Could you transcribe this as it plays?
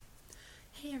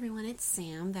Hey everyone, it's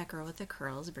Sam, that girl with the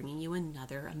curls, bringing you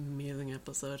another amazing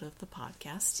episode of the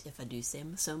podcast, if I do say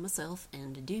so myself,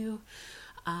 and I do.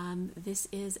 This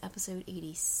is episode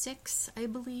 86, I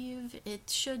believe. It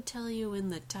should tell you in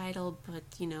the title, but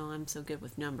I'm so good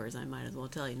with numbers, I might as well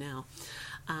tell you now.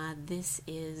 This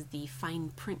is the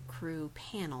Fine Print Crew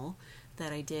panel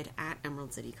that I did at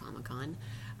Emerald City Comic Con.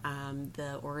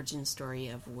 The origin story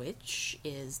of which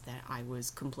is that I was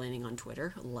complaining on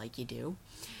Twitter, like you do,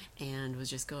 and was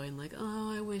just going like,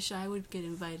 oh, I wish I would get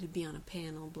invited to be on a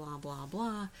panel, blah, blah,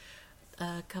 blah.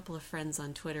 A couple of friends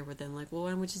on Twitter were then like, well,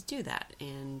 why don't we just do that?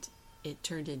 And it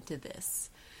turned into this.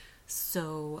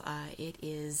 So it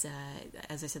is,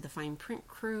 as I said, the Fine Print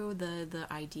Crew, the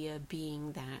idea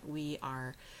being that we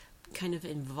are kind of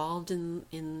involved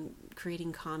in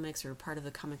creating comics or part of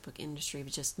the comic book industry,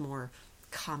 but just more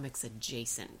comics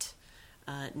adjacent.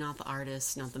 Not the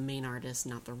artist, not the main artist,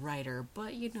 not the writer,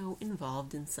 but,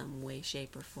 involved in some way,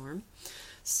 shape, or form.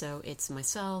 So it's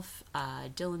myself,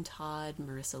 Dylan Todd,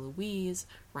 Marissa Louise,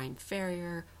 Ryan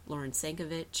Ferrier, Lauren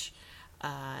Sankovic,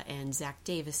 and Zach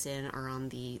Davison are on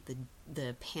the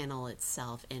panel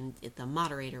itself, and the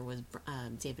moderator was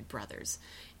David Brothers,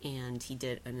 and he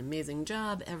did an amazing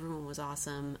job. Everyone was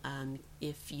awesome.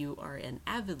 If you are an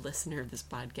avid listener of this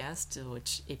podcast,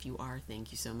 which if you are,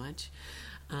 thank you so much,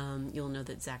 you'll know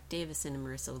that Zach Davison and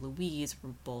Marissa Louise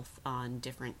were both on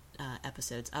different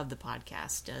episodes of the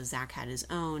podcast. Zach had his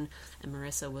own, and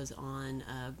Marissa was on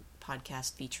a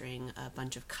podcast featuring a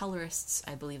bunch of colorists.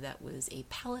 I believe that was a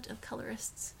palette of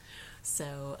colorists.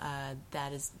 So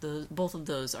both of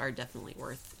those are definitely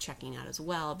worth checking out as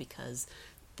well, because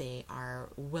they are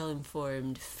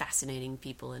well-informed, fascinating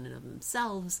people in and of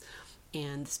themselves.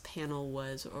 And this panel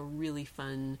was a really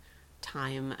fun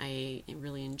time. I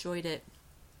really enjoyed it.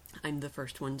 I'm the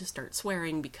first one to start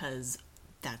swearing because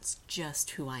that's just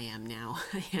who I am now.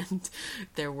 And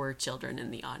there were children in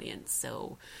the audience,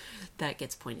 so that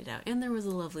gets pointed out. And there was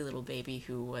a lovely little baby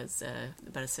who was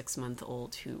about a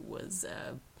 6-month-old who was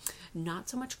not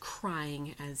so much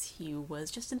crying as he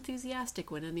was just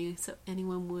enthusiastic when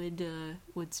anyone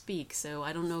would speak. So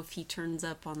I don't know if he turns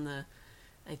up on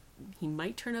he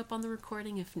might turn up on the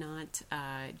recording. If not,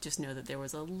 just know that there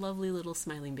was a lovely little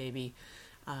smiling baby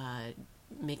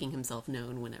making himself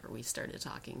known whenever we started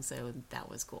talking, so that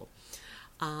was cool.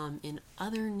 In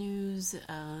other news,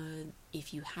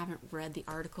 if you haven't read the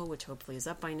article, which hopefully is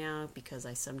up by now, because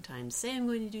I sometimes say I'm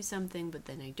going to do something, but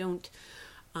then I don't,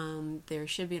 there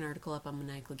should be an article up on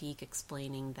Maniacal Geek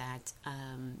explaining that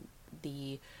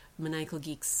the Maniacal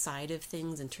Geek side of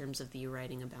things, in terms of the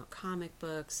writing about comic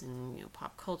books and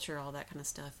pop culture, all that kind of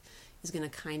stuff, is going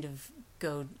to kind of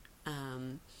go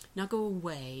not go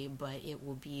away, but it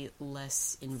will be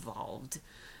less involved.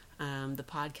 The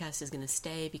podcast is going to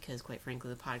stay because, quite frankly,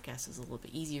 the podcast is a little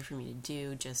bit easier for me to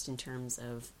do, just in terms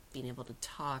of being able to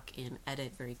talk and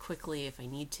edit very quickly if I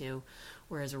need to,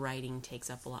 whereas writing takes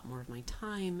up a lot more of my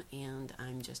time, and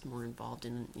I'm just more involved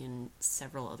in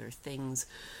several other things,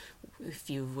 a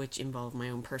few of which involve my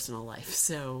own personal life.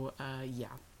 So,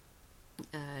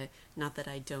 not that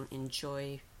I don't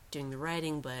enjoy doing the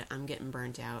writing, but I'm getting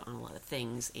burnt out on a lot of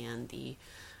things, and the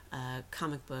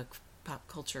comic book pop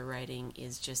culture writing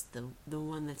is just the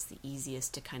one that's the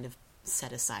easiest to kind of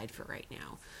set aside for right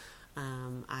now.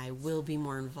 I will be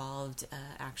more involved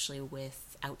actually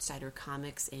with Outsider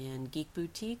Comics and Geek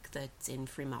Boutique that's in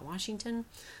Fremont, Washington,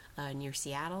 near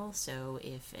Seattle. So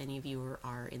if any of you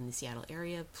are in the Seattle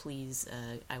area, please,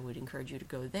 I would encourage you to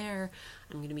go there.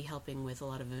 I'm going to be helping with a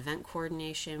lot of event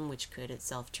coordination, which could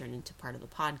itself turn into part of the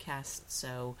podcast.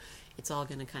 So it's all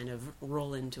going to kind of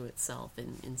roll into itself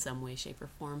in some way, shape, or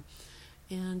form.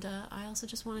 And I also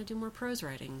just want to do more prose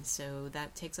writing, so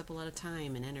that takes up a lot of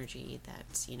time and energy.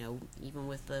 That's, even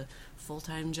with the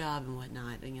full-time job and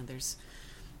whatnot,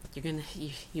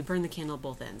 you burn the candle at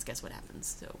both ends. Guess what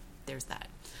happens? So there's that.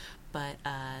 But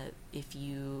if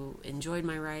you enjoyed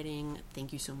my writing,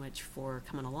 thank you so much for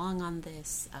coming along on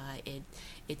this.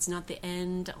 It's not the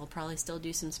end. I'll probably still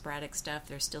do some sporadic stuff.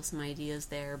 There's still some ideas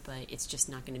there, but it's just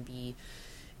not going to be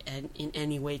in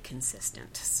any way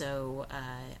consistent. So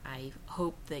I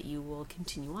hope that you will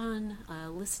continue on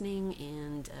listening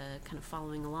and kind of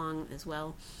following along as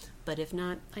well. But if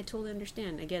not, I totally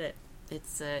understand. I get it.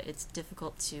 It's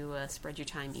difficult to spread your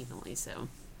time evenly. So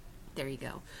there you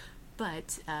go.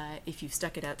 But if you've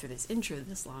stuck it out through this intro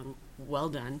this long, well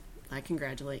done. I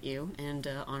congratulate you and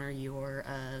honor your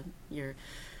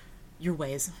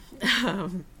ways,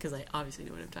 because I obviously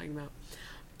know what I'm talking about.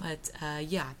 But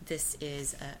this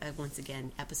is, once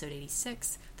again, episode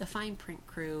 86, The Fine Print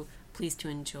Crew. Please to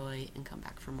enjoy and come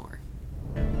back for more.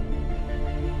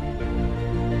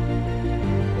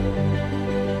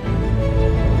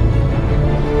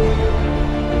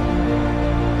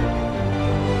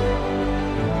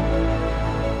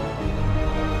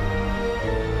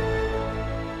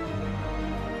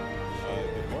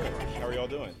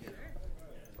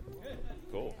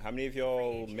 Cool. How many of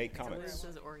y'all make comics? This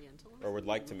is Oriental. Or would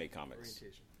like to make comics?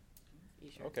 Orientation.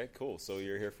 You sure? Okay, cool. So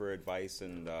you're here for advice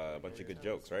and a bunch of good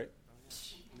jokes, right?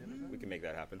 We can make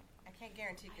that happen. I can't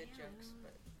guarantee good jokes,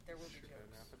 but there will be jokes.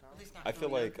 At least not I feel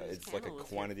yeah, like this it's like a panel is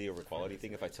quantity over quality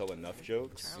thing. If I tell enough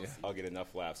jokes, Charles. I'll get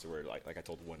enough laughs where like I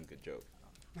told one good joke.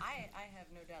 I have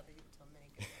no doubt that you can tell many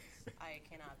good jokes. I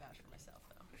cannot vouch for myself,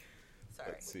 though.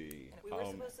 Sorry. Let's see. We were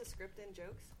supposed to script in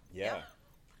jokes? Yeah.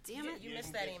 Damn it. You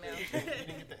missed that email. You didn't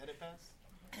get the edit pass?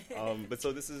 But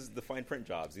so this is the fine print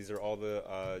jobs. These are all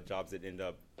the jobs that end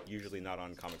up usually not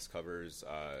on comics covers,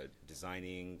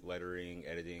 designing, lettering,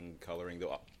 editing, coloring.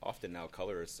 Though often now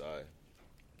colorists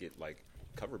get like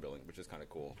cover billing, which is kind of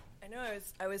cool. I know.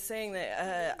 I was saying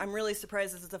that I'm really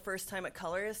surprised this is the first time a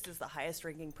colorist is the highest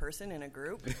ranking person in a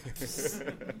group.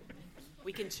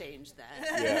 We can change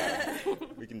that. Yeah,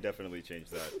 we can definitely change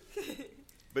that.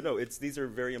 But no, these are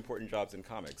very important jobs in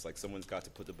comics. Like someone's got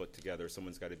to put the book together.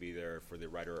 Someone's got to be there for the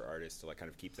writer or artist to like kind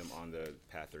of keep them on the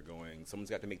path they're going. Someone's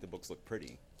got to make the books look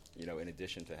pretty, you know, in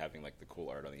addition to having like the cool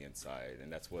art on the inside. And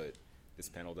that's what this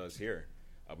panel does here.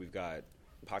 We've got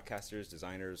podcasters,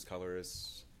 designers,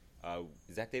 colorists.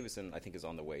 Zach Davison, I think, is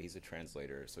on the way. He's a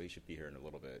translator, so he should be here in a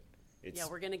little bit. Yeah,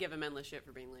 we're going to give him endless shit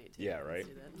for being late, too. Yeah, right? Let's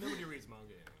do that. Nobody reads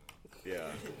manga. Yeah.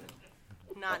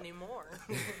 Not anymore.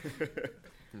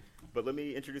 But let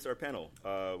me introduce our panel.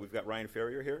 We've got Ryan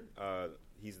Ferrier here.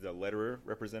 He's the letterer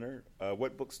representative.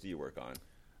 What books do you work on?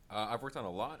 I've worked on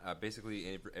a lot.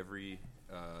 Basically, every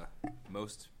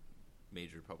most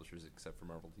major publishers except for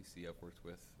Marvel DC I've worked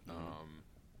with.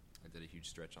 I did a huge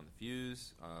stretch on The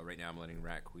Fuse. Right now I'm letting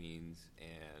Rat Queens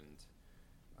and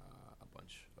a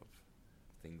bunch of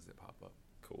things that pop up.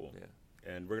 Cool. Yeah.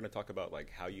 And we're going to talk about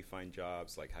like how you find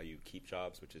jobs, like how you keep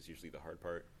jobs, which is usually the hard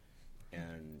part,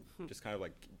 and just kind of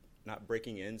like not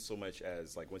breaking in so much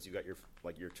as like once you got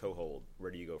your toehold, where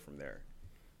do you go from there?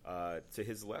 To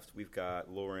his left, we've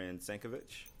got Lauren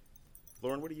Sankovic.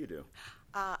 Lauren, what do you do?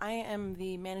 I am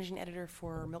the managing editor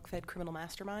for Milk-Fed Criminal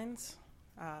Masterminds,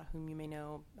 whom you may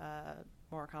know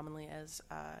more commonly as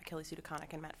Kelly Sue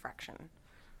DeConnick and Matt Fraction.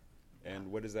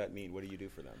 And what does that mean? What do you do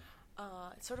for them?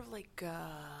 It's sort of like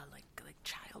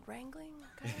child wrangling.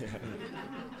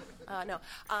 No,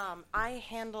 I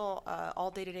handle all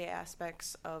day-to-day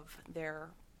aspects of their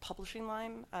publishing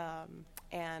line,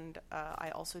 and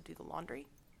I also do the laundry.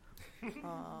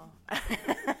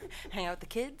 Hang out with the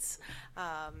kids,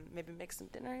 maybe make some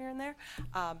dinner here and there.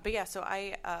 But yeah, so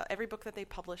every book that they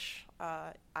publish,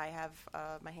 I have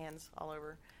my hands all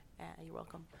over. You're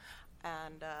welcome.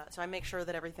 And so I make sure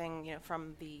that everything,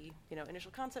 from the initial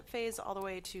concept phase all the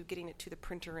way to getting it to the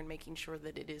printer and making sure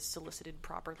that it is solicited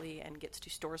properly and gets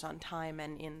to stores on time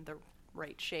and in the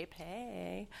right shape.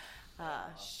 Hey,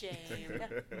 shame.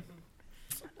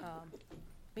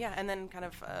 Yeah, and then kind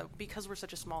of because we're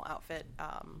such a small outfit,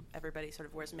 everybody sort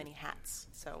of wears many hats.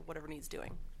 So whatever needs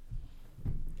doing.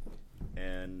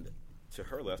 And to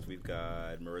her left, we've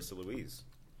got Marissa Louise.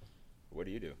 What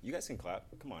do you do? You guys can clap.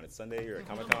 Come on, it's Sunday. You're at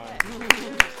Comic-Con.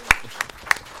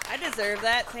 I deserve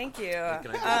that. Thank you.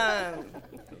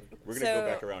 We're going to go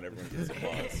back around. Everyone gets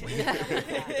applause.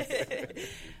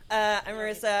 I'm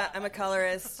Marissa. I'm a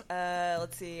colorist.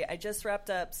 Let's see. I just wrapped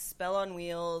up Spell on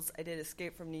Wheels. I did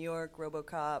Escape from New York,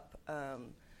 RoboCop,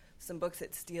 some books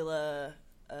at Stila.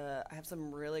 I have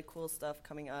some really cool stuff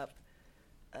coming up.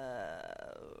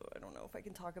 I don't know if I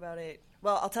can talk about it.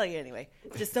 Well, I'll tell you anyway.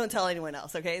 Just don't tell anyone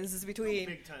else, okay? This is between...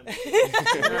 Big time.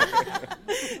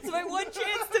 It's my one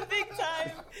chance to big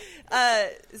time.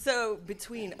 So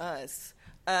between us,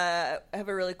 I have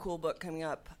a really cool book coming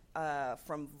up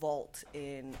from Vault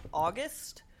in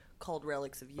August called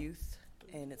Relics of Youth,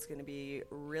 and it's going to be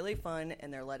really fun,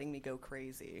 and they're letting me go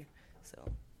crazy. So,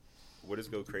 What does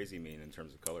go crazy mean in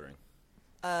terms of coloring?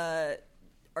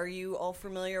 are you all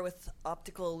familiar with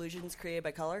optical illusions created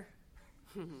by color?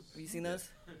 Have you seen those?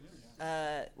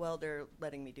 Well, they're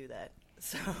letting me do that.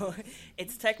 So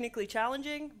it's technically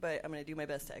challenging, but I'm going to do my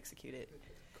best to execute it.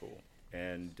 Cool.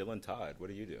 And Dylan Todd, what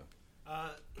do you do?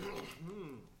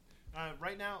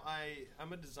 Right now,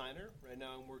 I'm a designer. Right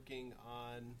now, I'm working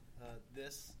on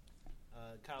this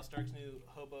Kyle Stark's new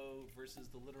Hobo versus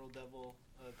the Literal Devil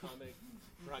comic,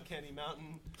 Rock Candy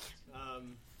Mountain. Have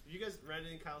you guys read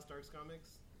any Kyle Stark's comics?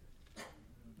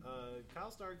 Kyle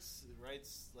Stark's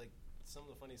writes like some of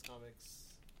the funniest comics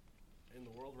in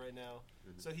the world right now.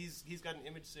 Mm-hmm. So he's got an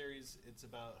Image series. It's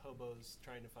about hobos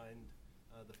trying to find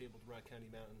the fabled Rock Candy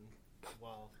Mountain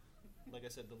while, like I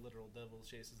said, the Literal Devil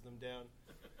chases them down.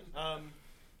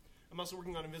 I'm also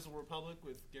working on Invisible Republic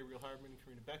with Gabriel Hardman,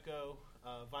 Karina Becco,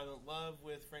 Violent Love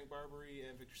with Frank Barbary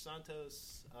and Victor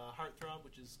Santos, Heartthrob,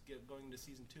 which is going into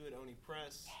season 2 at Oni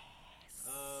Press.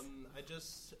 I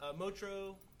just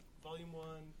Motro, Volume 1.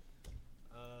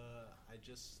 I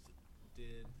just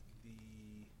did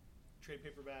the trade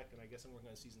paperback, and I guess I'm working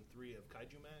on season 3 of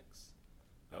Kaiju Max,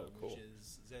 Cool. which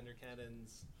is Xander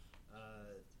Cannon's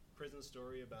prison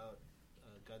story about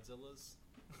Godzillas.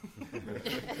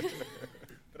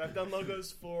 But I've done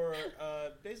logos for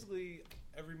basically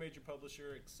every major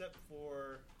publisher except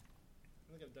for, I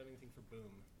don't think I've done anything for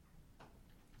Boom.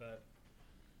 But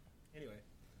anyway.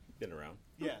 Been around.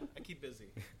 Yeah, I keep busy.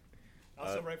 I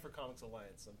also write for Comics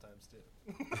Alliance sometimes too.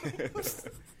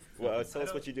 Well, tell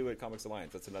us what you do at Comics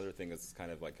Alliance. That's another thing that's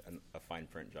kind of like a fine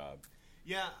print job.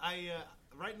 Yeah, I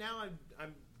right now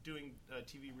I'm doing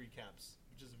TV recaps,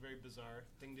 which is a very bizarre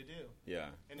thing to do. Yeah.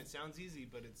 And it sounds easy,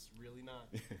 but it's really not.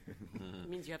 It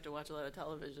means you have to watch a lot of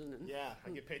television. And Yeah, I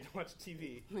get paid to watch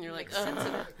TV. And you're like,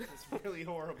 It's really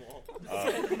horrible.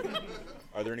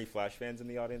 Are there any Flash fans in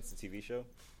the audience? The TV show?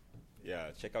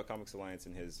 Yeah, check out Comics Alliance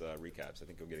and his recaps. I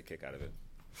think you'll get a kick out of it.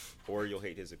 Or you'll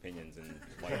hate his opinions and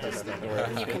like just ignore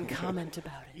it. you can comment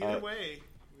about it. Either way,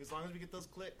 as long as we get those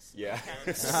clicks. Yeah.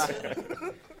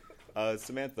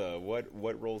 Samantha,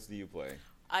 what roles do you play?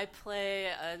 I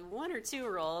play one or two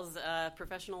roles,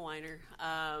 professional whiner,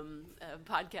 a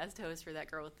podcast host for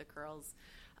That Girl with the Curls,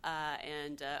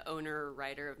 and owner,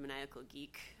 writer of Maniacal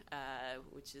Geek,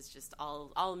 which is just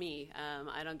all me.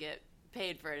 I don't get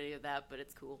paid for any of that, but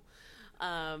it's cool.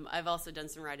 I've also done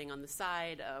some writing on the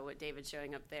side, what David's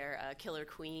showing up there, Killer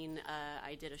Queen.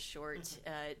 I did a short.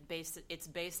 It's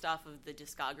based off of the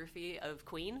discography of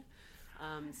Queen.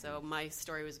 So my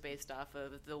story was based off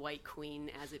of the White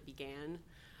Queen as it began.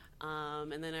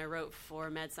 And then I wrote for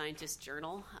Mad Scientist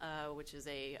Journal, which is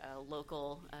a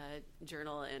local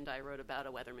journal, and I wrote about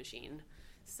a weather machine.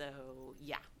 So,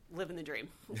 yeah, living the dream.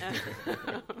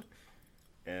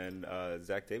 And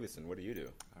Zach Davison, what do you do?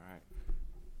 All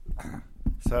right.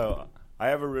 So I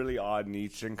have a really odd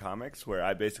niche in comics where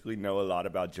I basically know a lot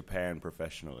about Japan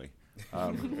professionally.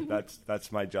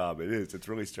 That's my job. It's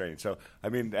really strange. So I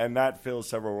mean, and that fills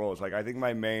several roles. Like I think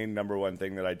my main number one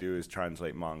thing that I do is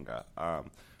translate manga.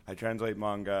 I translate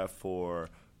manga for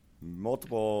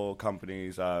multiple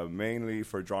companies, mainly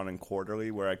for Drawn and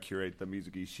Quarterly, where I curate the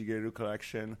Mizuki Shigeru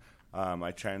collection.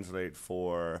 I translate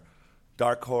for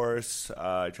Dark Horse,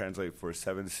 I translate for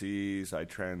Seven Seas, I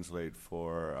translate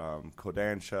for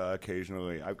Kodansha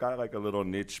occasionally. I've got like a little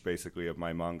niche basically of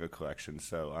my manga collection,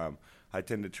 so I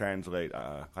tend to translate,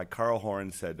 like Carl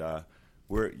Horn said,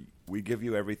 we give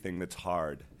you everything that's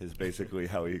hard, is basically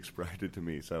how he explained it to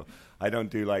me. So I don't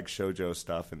do like shoujo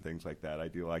stuff and things like that. I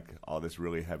do like all this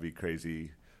really heavy, crazy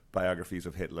biographies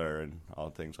of Hitler and all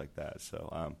things like that.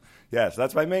 So, so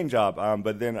that's my main job.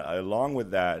 But then along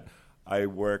with that, I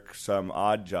work some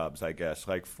odd jobs, I guess,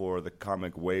 like for the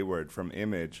comic Wayward from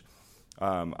Image.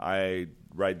 I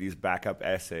write these backup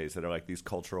essays that are like these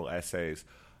cultural essays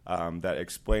that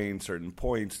explain certain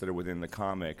points that are within the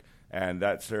comic, and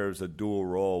that serves a dual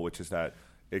role, which is that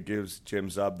it gives Jim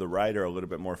Zub, the writer, a little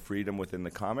bit more freedom within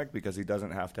the comic because he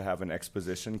doesn't have to have an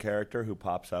exposition character who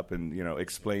pops up and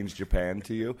explains Japan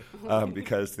to you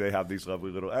because they have these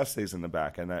lovely little essays in the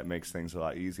back, and that makes things a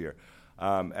lot easier.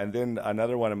 And then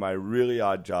another one of my really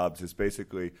odd jobs is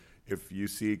basically if you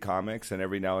see comics and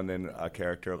every now and then a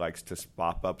character likes to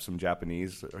pop up some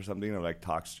Japanese or something or like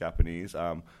talks Japanese,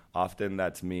 often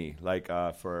that's me. Like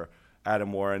for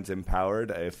Adam Warren's Empowered,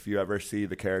 if you ever see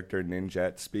the character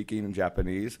Ninjet speaking in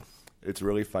Japanese, it's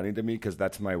really funny to me because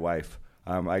that's my wife.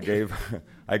 I gave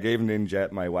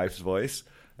Ninjet my wife's voice.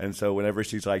 And so whenever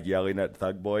she's like yelling at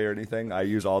Thug Boy or anything, I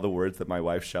use all the words that my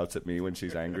wife shouts at me when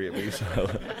she's angry at me. So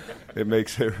it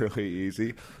makes it really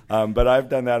easy. But I've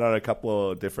done that on a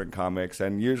couple of different comics.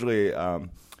 And usually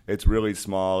it's really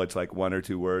small. It's like 1 or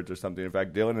 2 words or something. In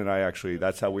fact, Dylan and I actually,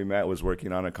 that's how we met, was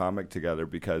working on a comic together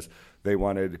because they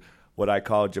wanted what I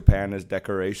call Japan as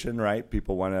decoration, right?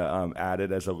 People want to add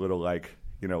it as a little like,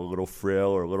 a little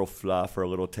frill or a little fluff or a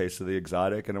little taste of the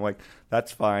exotic. And I'm like,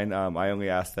 that's fine. I only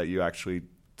ask that you actually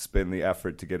spend the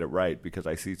effort to get it right because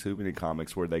I see too many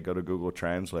comics where they go to Google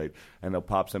Translate and they'll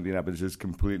pop something up and it's just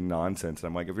complete nonsense. And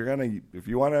I'm like, if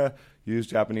you want to use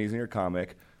Japanese in your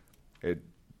comic,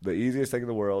 the easiest thing in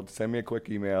the world, send me a quick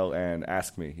email and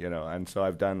ask me, And so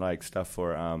I've done like stuff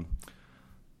for,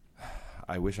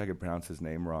 I wish I could pronounce his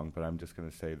name wrong, but I'm just going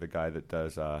to say the guy that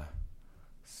does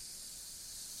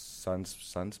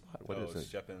Sunspot? What is it?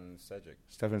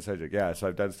 Stefan Sejic, yeah. So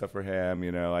I've done stuff for him,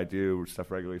 I do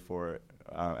stuff regularly for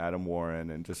Adam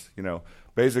Warren, and just,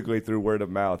 basically through word of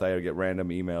mouth, I get random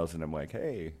emails, and I'm like,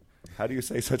 hey, how do you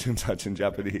say such and such in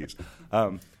Japanese?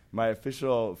 My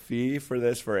official fee for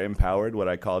this, for Empowered, what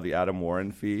I call the Adam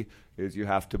Warren fee, is you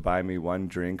have to buy me one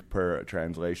drink per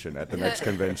translation at the next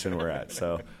convention we're at.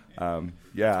 So, I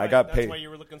got paid. That's why you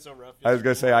were looking so rough. I was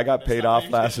going to say, I got paid off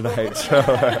last night. So,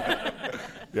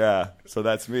 yeah, so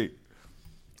that's me.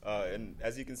 And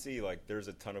as you can see, like, there's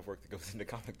a ton of work that goes into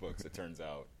comic books, it turns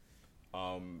out.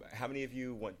 How many of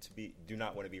you do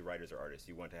not want to be writers or artists?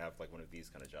 You want to have, like, one of these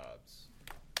kind of jobs?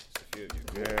 Just a few of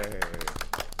you. Yay.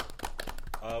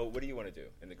 What do you want to do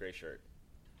in the gray shirt?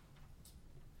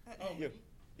 You.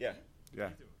 Yeah. Yeah.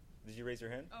 Did you raise your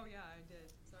hand? Oh, yeah, I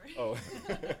did. Sorry. Oh.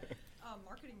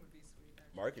 Marketing would be sweet.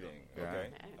 Actually. Marketing. Yeah.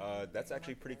 Okay. That's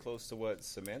actually pretty close to what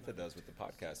Samantha does with the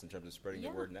podcast in terms of spreading the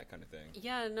word and that kind of thing.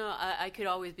 Yeah, no, I could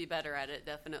always be better at it,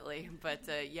 definitely. But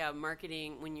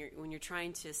marketing, when you're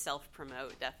trying to self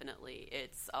promote, definitely,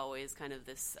 it's always kind of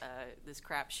this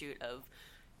crapshoot of.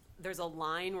 There's a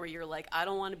line where you're like, I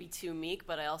don't want to be too meek,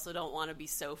 but I also don't want to be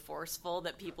so forceful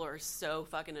that people are so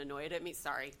fucking annoyed at me.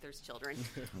 Sorry, there's children.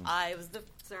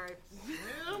 Sorry.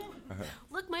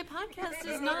 Look, my podcast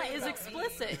is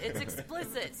explicit. It's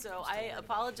explicit, so I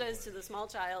apologize to the small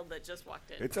child that just walked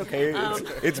in. It's okay.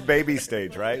 It's baby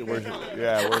stage, right? We're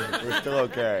still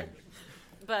okay.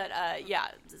 But I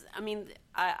mean,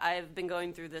 I've been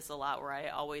going through this a lot where I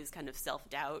always kind of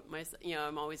self-doubt myself.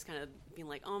 I'm always kind of being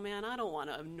like, oh man, I don't want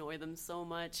to annoy them so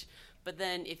much. But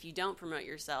then if you don't promote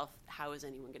yourself, how is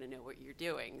anyone going to know what you're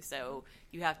doing? So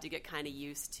you have to get kind of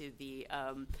used to the,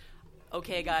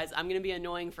 okay guys, I'm going to be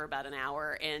annoying for about an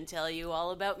hour and tell you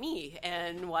all about me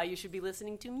and why you should be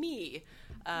listening to me.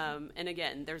 And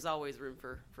again, there's always room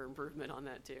for improvement on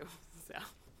that too. So.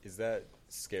 Is that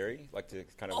scary, like to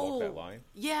kind of walk that line?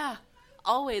 Yeah,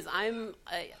 always.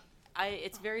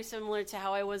 It's very similar to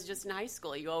how I was just in high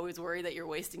school. You always worry that you're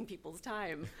wasting people's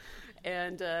time,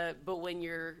 and but when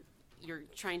you're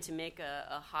trying to make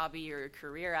a hobby or a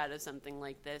career out of something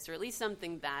like this, or at least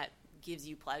something that gives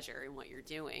you pleasure in what you're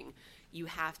doing, you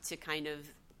have to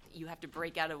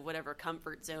break out of whatever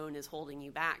comfort zone is holding you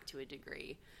back to a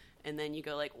degree. And then you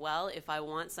go like, well, if I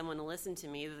want someone to listen to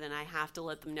me, then I have to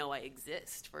let them know I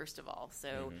exist, first of all.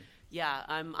 So, yeah,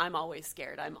 I'm always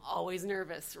scared. I'm always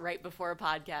nervous right before a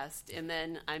podcast, and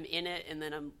then I'm in it, and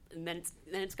then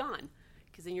it's gone,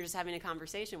 because then you're just having a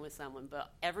conversation with someone.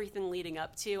 But everything leading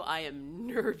up to, I am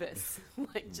nervous,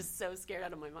 like just so scared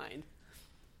out of my mind.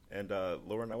 And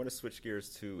Lauren, I want to switch gears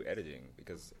to editing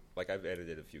because, like, I've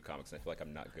edited a few comics and I feel like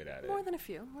I'm not good at it. More than a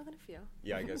few.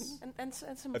 Yeah, I guess. and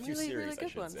some a few really, series, really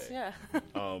good ones. say. Yeah.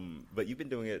 But you've been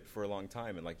doing it for a long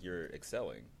time and, like, you're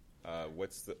excelling.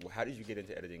 How did you get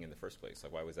into editing in the first place?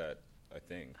 Like, why was that a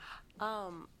thing?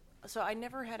 So I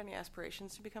never had any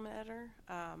aspirations to become an editor.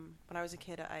 When I was a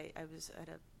kid, I was at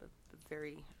a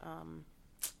very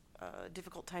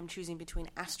difficult time choosing between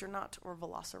astronaut or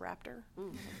velociraptor.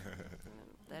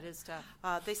 That is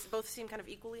tough. They both seem kind of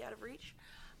equally out of reach.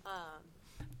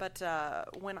 But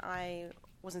when I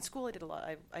was in school, I did a lot.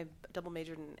 I double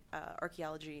majored in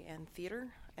archaeology and theater,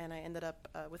 and I ended up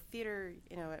with theater.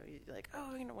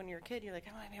 When you're a kid, you're like,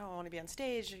 I want to be on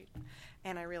stage,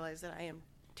 and I realized that I am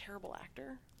a terrible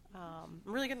actor. I'm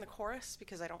really good in the chorus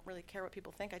because I don't really care what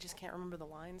people think. I just can't remember the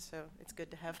lines, so it's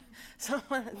good to have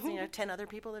someone, 10 other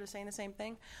people that are saying the same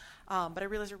thing. But I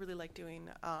realized I really like doing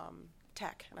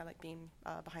tech, and I like being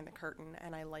behind the curtain,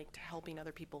 and I liked helping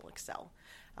other people excel,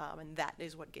 and that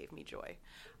is what gave me joy.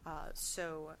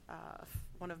 So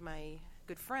one of my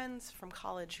good friends from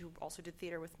college who also did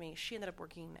theater with me, she ended up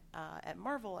working at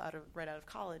Marvel right out of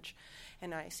college,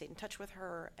 and I stayed in touch with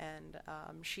her, and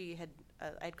I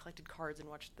had collected cards and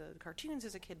watched the cartoons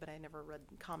as a kid, but I never read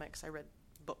comics. I read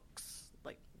books,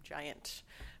 like giant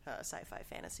sci-fi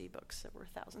fantasy books that were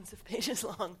thousands of pages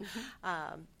long.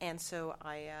 And so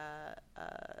I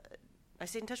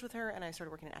stayed in touch with her, and I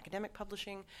started working in academic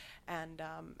publishing, and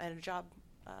a job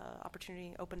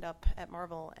opportunity opened up at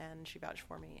Marvel, and she vouched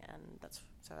for me, and that's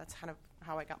kind of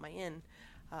how I got my in.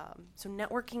 So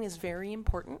networking is very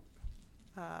important.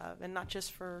 And not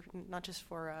just for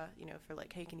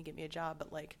like, hey, can you get me a job?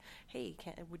 But like, hey,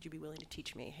 would you be willing to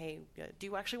teach me? Hey, do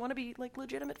you actually want to be like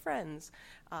legitimate friends?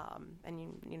 And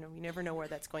you never know where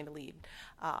that's going to lead.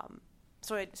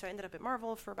 So I ended up at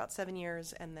Marvel for about 7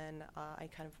 years, and then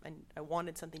I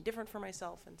wanted something different for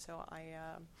myself, and so I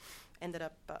ended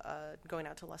up going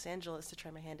out to Los Angeles to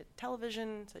try my hand at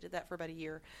television. So I did that for about a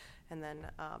year, and then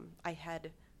I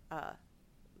had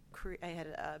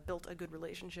built a good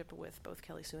relationship with both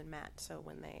Kelly Sue and Matt. So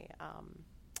when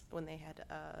they had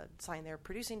signed their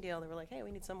producing deal, they were like, "Hey, we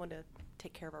need someone to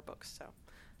take care of our books." So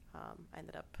I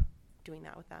ended up doing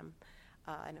that with them,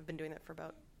 and I've been doing that for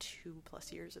about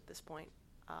 2+ years at this point.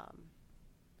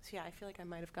 So yeah, I feel like I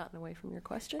might have gotten away from your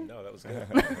question. No, that was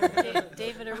good.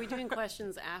 David, are we doing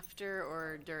questions after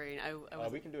or during?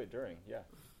 We can do it during. Yeah,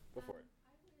 go for it.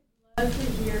 Love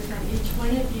to hear from each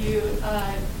one of you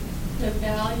the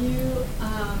value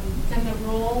and the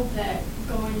role that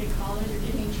going to college or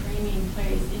getting training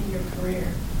plays in your career.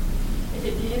 If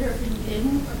it did, or if it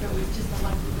didn't, or if it was just a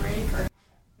lucky break, or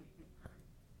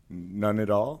None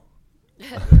at all.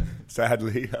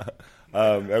 Sadly,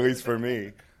 at least for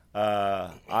me.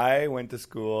 I went to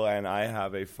school and I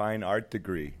have a fine art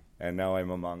degree, and now I'm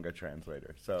a manga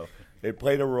translator. So it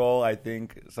played a role, I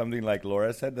think, something like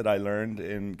Laura said, that I learned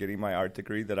in getting my art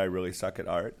degree that I really suck at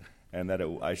art and that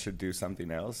I should do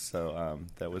something else. So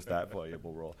that was that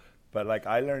valuable role. But like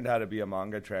I learned how to be a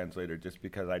manga translator just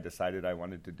because I decided I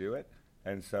wanted to do it.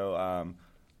 And so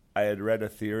I had read a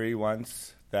theory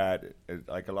once that,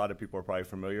 like a lot of people are probably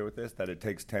familiar with this, that it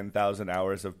takes 10,000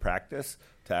 hours of practice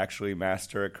to actually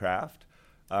master a craft.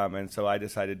 And so I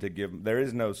decided to there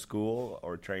is no school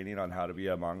or training on how to be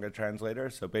a manga translator.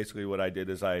 So basically what I did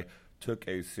is I took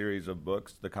a series of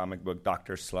books, the comic book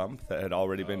Dr. Slump, that had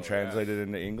already been translated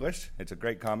into English. It's a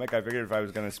great comic. I figured if I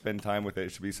was going to spend time with it, it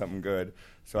should be something good.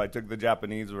 So I took the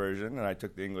Japanese version and I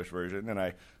took the English version, and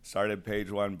I started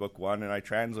page 1, book 1, and I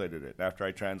translated it. After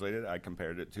I translated it, I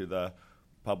compared it to the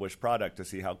published product to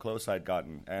see how close I'd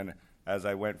gotten. And as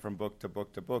I went from book to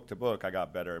book to book to book, I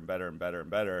got better and better and better and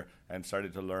better, and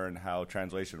started to learn how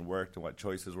translation worked and what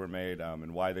choices were made,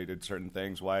 and why they did certain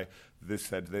things, why this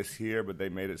said this here, but they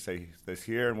made it say this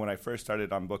here. And when I first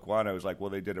started on book 1, I was like,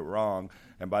 well, they did it wrong.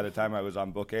 And by the time I was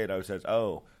on book 8, I said,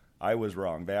 oh, I was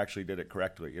wrong. They actually did it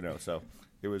correctly, So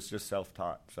it was just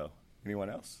self-taught. So anyone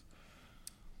else?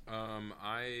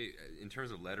 In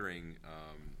terms of lettering,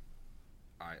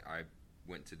 I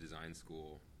went to design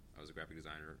school. I was a graphic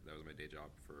designer. That was my day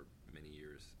job for many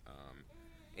years.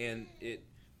 And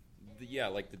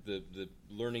the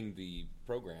learning the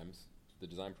programs, the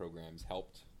design programs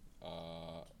helped,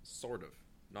 sort of,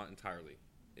 not entirely.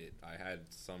 I had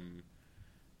some,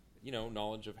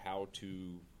 knowledge of how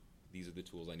to, these are the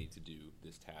tools I need to do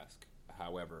this task.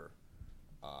 However,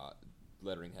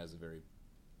 lettering has a very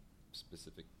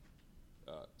specific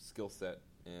skill set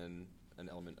and an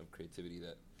element of creativity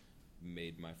that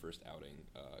made my first outing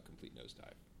a complete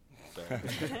nosedive. So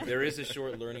there is a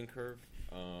short learning curve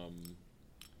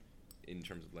in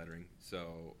terms of lettering.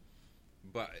 So,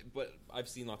 but I've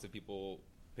seen lots of people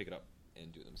pick it up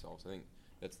and do it themselves. I think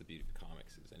that's the beauty of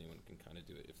comics, is anyone can kind of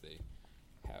do it if they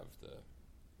have the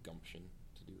gumption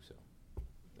to do so.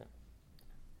 Yeah.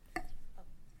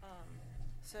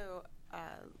 So,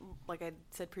 like I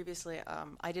said previously,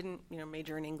 I didn't,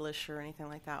 major in English or anything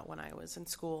like that when I was in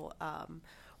school.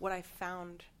 What I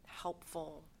found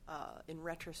helpful in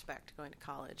retrospect going to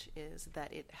college is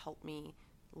that it helped me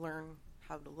learn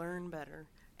how to learn better,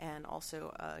 and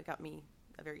also got me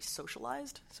very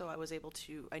socialized. So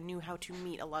I knew how to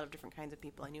meet a lot of different kinds of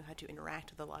people. I knew how to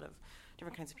interact with a lot of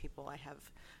different kinds of people. I have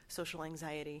social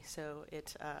anxiety, so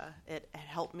it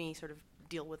helped me sort of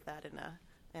deal with that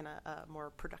in a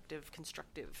more productive,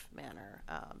 constructive manner.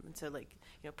 And so,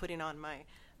 putting on my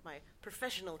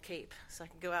professional cape so I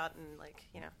can go out and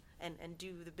and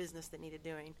do the business that needed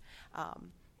doing.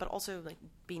 But also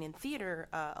being in theater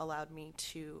allowed me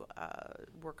to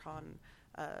work on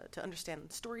to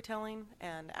understand storytelling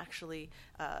and actually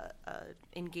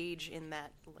engage in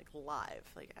that live,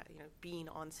 being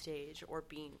on stage or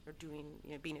being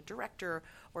a director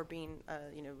or being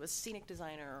a scenic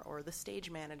designer or the stage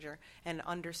manager, and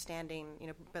understanding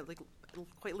but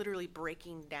quite literally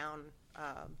breaking down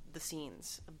the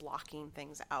scenes, blocking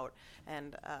things out,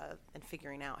 and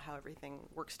figuring out how everything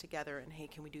works together. And hey,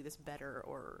 can we do this better,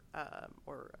 or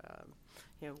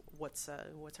what's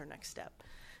our next step?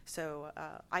 So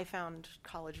I found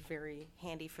college very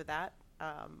handy for that.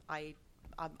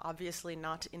 I'm obviously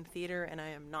not in theater, and I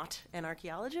am not an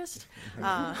archaeologist,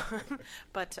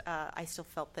 but I still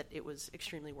felt that it was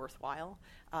extremely worthwhile.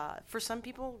 For some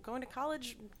people, going to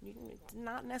college, it's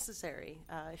not necessary.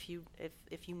 If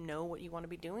you know what you want to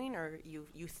be doing, or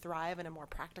you thrive in a more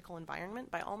practical environment,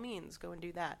 by all means, go and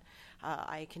do that.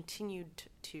 I continued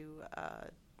to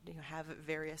have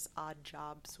various odd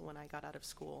jobs when I got out of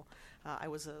school. I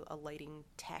was a lighting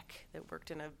tech that worked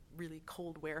in a really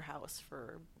cold warehouse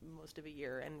for most of a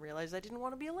year, and realized I didn't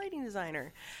want to be a lighting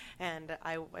designer. And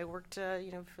I worked,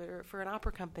 for an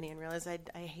opera company, and realized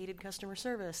I hated customer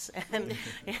service. And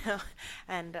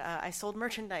and I sold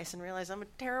merchandise and realized I'm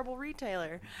a terrible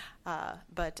retailer.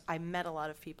 But I met a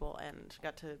lot of people and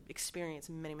got to experience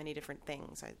many, many different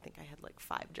things. I think I had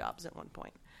 5 jobs at one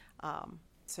point.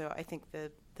 So I think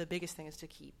the biggest thing is to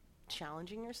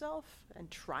challenging yourself and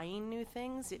trying new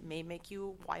things. It may make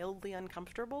you wildly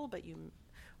uncomfortable, but you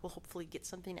will hopefully get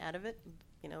something out of it.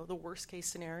 You know, the worst case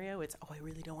scenario, it's, I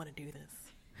really don't want to do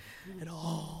this at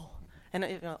all.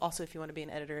 And also, if you want to be an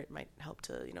editor, it might help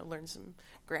to, learn some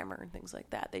grammar and things like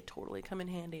that. They totally come in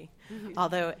handy.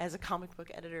 Although, as a comic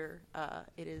book editor,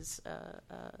 it is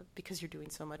because you're doing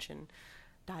so much in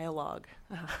dialogue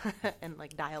and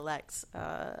like dialects.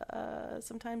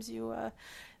 Sometimes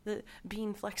the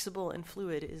being flexible and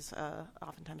fluid is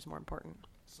oftentimes more important.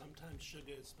 Sometimes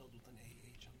sugar is spelled with an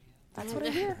AH on the end. That's what I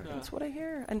hear. That's what I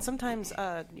hear. And sometimes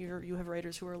you have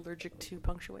writers who are allergic to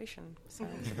punctuation. So.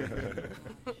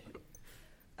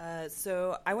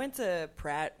 So I went to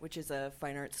Pratt, which is a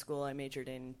fine arts school. I majored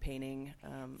in painting,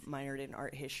 minored in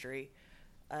art history.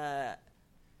 I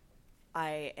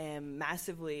am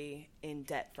massively in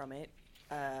debt from it.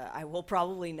 I will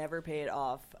probably never pay it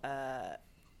off.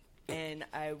 And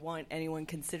I want anyone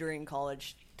considering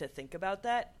college to think about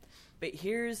that. But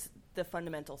here's the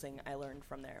fundamental thing I learned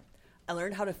from there. I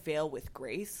learned how to fail with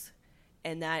grace,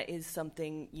 and that is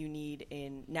something you need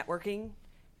in networking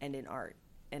and in art.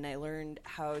 And I learned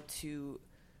how to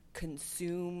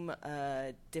consume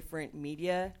different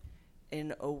media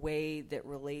in a way that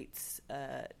relates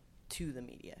to the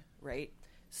media, right?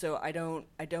 So I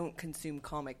don't consume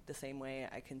comic the same way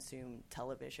I consume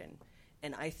television.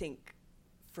 And I think,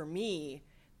 for me,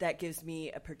 that gives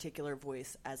me a particular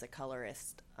voice as a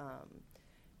colorist.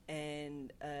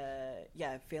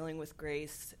 Failing with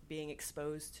grace, being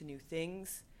exposed to new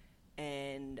things,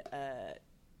 and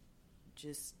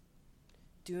just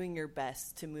doing your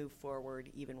best to move forward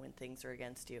even when things are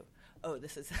against you. Oh,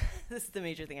 this is the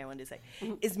major thing I wanted to say,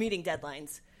 is meeting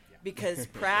deadlines. Because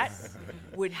Pratt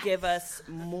would give us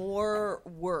more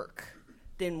work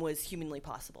than was humanly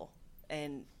possible.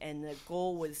 And the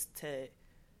goal was to,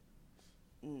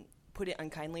 put it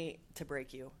unkindly, to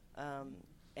break you.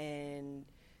 And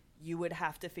you would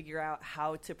have to figure out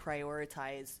how to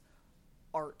prioritize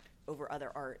art over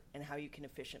other art and how you can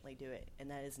efficiently do it. And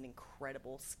that is an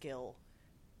incredible skill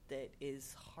that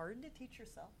is hard to teach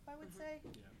yourself, I would say.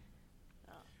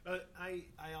 Yeah.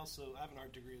 I also have an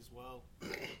art degree as well.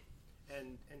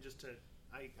 And just to,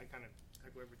 I kind of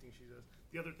echo everything she says.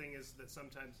 The other thing is that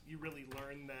sometimes you really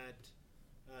learn that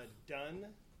done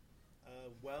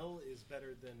well is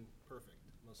better than perfect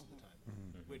most of the time.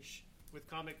 Mm-hmm. Which, with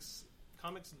comics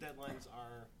deadlines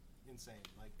are insane.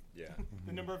 Like,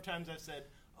 the number of times I've said,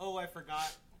 I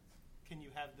forgot, can you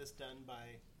have this done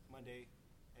by Monday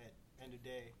at end of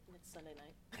day? And it's Sunday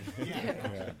night.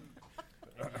 Yeah.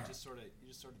 And you just sort of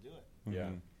do it. Yeah.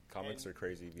 Comics are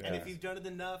crazy. And if you've done it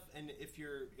enough, and if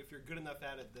you're good enough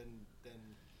at it, then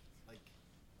like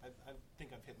I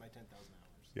think I've hit my 10,000 hours.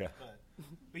 Yeah.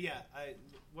 But yeah,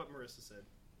 what Marissa said.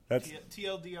 That's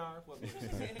TLDR. What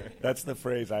Marissa said. That's the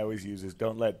phrase I always use: is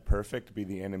don't let perfect be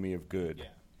the enemy of good.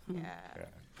 Yeah.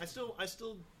 I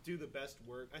still do the best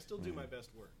work. I still do my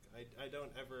best work. I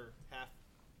don't ever half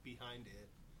behind it.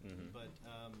 Mm-hmm. But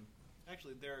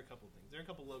actually, there are a couple things. There are a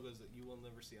couple logos that you will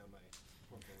never see on my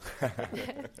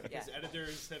portfolio. Because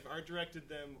editors have art directed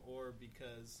them, or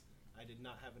because I did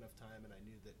not have enough time and I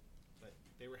knew that, but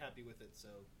they were happy with it, so.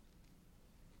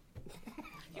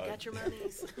 You got your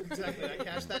monies. Exactly. I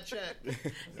cashed that check.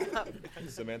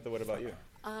 Samantha, what about you?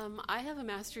 I have a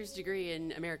master's degree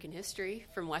in American history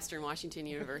from Western Washington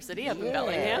University up in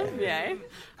Bellingham. Yeah.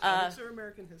 Comics are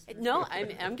American history. No,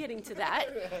 I'm getting to that.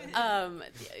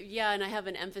 And I have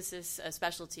an emphasis, a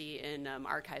specialty in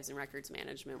archives and records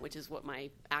management, which is what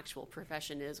my actual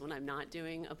profession is when I'm not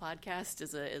doing a podcast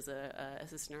as a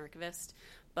assistant archivist.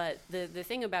 But the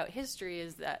thing about history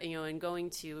is that, and going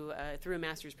to through a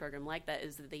master's program like that,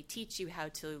 is that they teach you how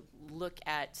to look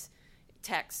at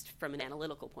text from an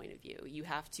analytical point of view. You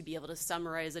have to be able to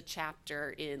summarize a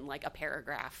chapter in like a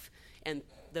paragraph, and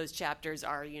those chapters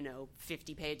are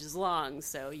 50 pages long,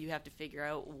 so you have to figure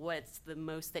out what's the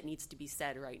most that needs to be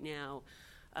said right now.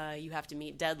 You have to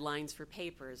meet deadlines for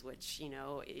papers, which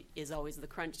is always the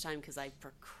crunch time because I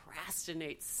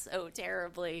procrastinate so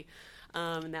terribly.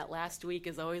 And that last week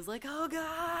is always like, oh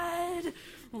God,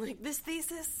 like this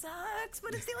thesis sucks,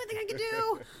 but it's the only thing I can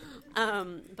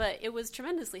do. But it was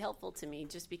tremendously helpful to me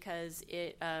just because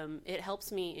it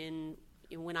helps me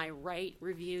when I write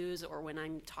reviews or when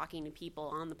I'm talking to people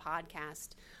on the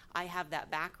podcast. I have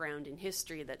that background in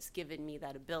history that's given me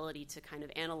that ability to kind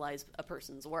of analyze a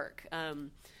person's work.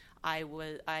 I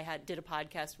did a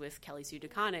podcast with Kelly Sue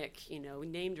DeConnick,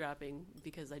 name dropping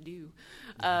because I do.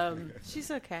 She's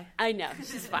okay. I know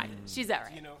she's fine. She's all right.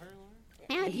 Do you know her, Lauren?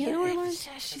 Pat, you know her?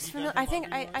 She's familiar. I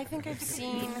think I've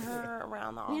seen her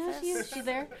around the office. Yeah, she's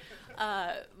there.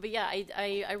 But yeah,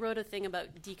 I wrote a thing about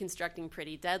deconstructing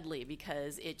Pretty Deadly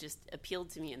because it just appealed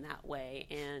to me in that way,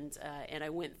 and I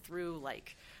went through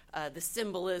like the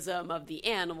symbolism of the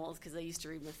animals because I used to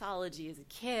read mythology as a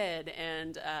kid,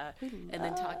 and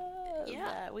then talk.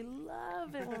 Yeah, we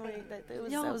love it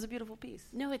when that was a beautiful piece.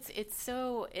 No, it's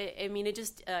so. I mean, it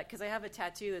just because I have a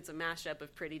tattoo that's a mashup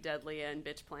of Pretty Deadly and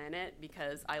Bitch Planet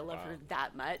because I love her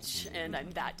that much and I'm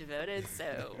that devoted.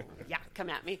 So yeah, come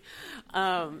at me.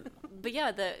 But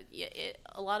yeah,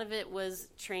 a lot of it was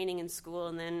training in school,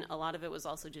 and then a lot of it was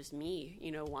also just me,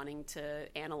 wanting to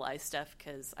analyze stuff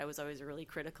because I was always a really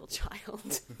critical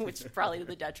child, which is probably to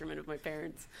the detriment of my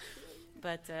parents.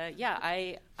 But yeah,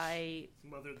 I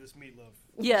mother this meatloaf.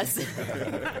 Yes,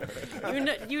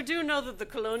 you do know that the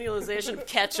colonialization of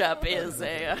ketchup is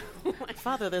a.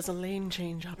 Father, there's a lane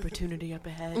change opportunity up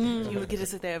ahead. You will get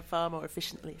us there far more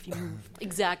efficiently if you move.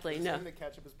 Exactly. No. The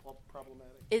ketchup is problematic.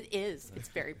 It is. It's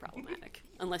very problematic.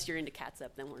 Unless you're into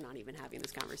catsup, then we're not even having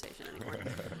this conversation anymore.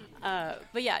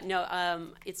 But yeah,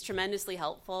 no, it's tremendously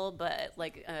helpful. But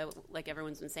like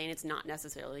everyone's been saying, it's not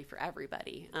necessarily for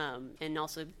everybody. And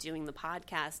also, doing the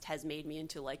podcast has made me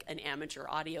into like an amateur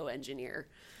audio engineer.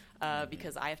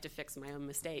 Because I have to fix my own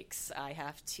mistakes. I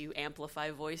have to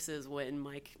amplify voices when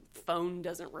my phone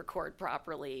doesn't record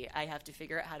properly. I have to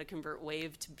figure out how to convert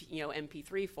WAV to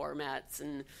MP3 formats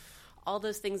and all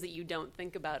those things that you don't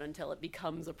think about until it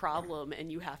becomes a problem,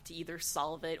 and you have to either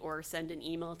solve it or send an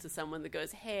email to someone that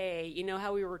goes, hey, you know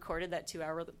how we recorded that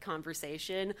 2-hour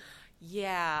conversation?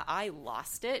 Yeah, I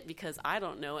lost it because I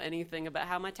don't know anything about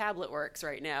how my tablet works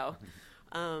right now.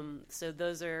 So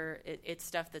those are, it's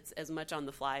stuff that's as much on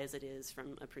the fly as it is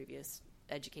from a previous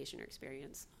education or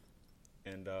experience.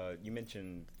 And you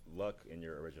mentioned luck in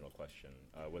your original question.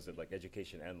 Was it like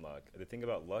education and luck? The thing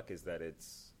about luck is that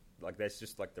it's like that's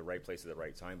just like the right place at the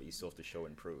right time, but you still have to show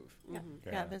and prove. Yeah,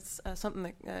 yeah, that's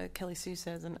something that Kelly Sue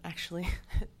says and actually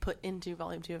put into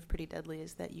Volume 2 of Pretty Deadly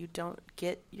is that you don't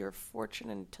get your fortune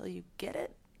until you get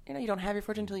it. You don't have your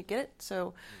fortune until you get it,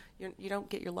 so you don't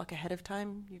get your luck ahead of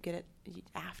time. You get it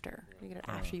after. You get it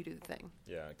after you do the thing.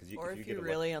 Yeah, because if you're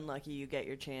really unlucky, you get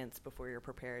your chance before you're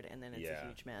prepared, and then it's a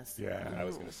huge mess. Yeah, I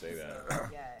was going to say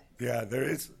that. Yeah, there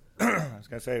is. I was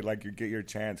going to say, like, you get your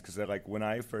chance because, like, when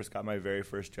I first got my very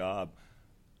first job,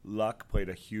 luck played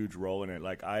a huge role in it.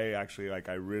 Like, I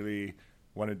really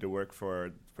wanted to work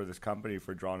for this company,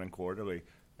 for Drawn and Quarterly,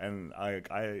 and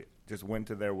I just went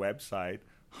to their website,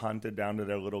 hunted down to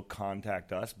their little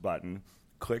contact us button,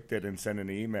 clicked it, and sent an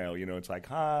email. It's like,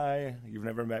 hi, you've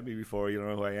never met me before, you don't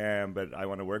know who I am, but I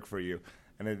want to work for you.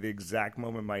 And at the exact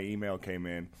moment my email came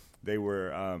in, they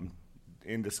were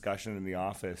in discussion in the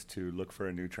office to look for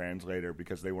a new translator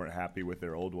because they weren't happy with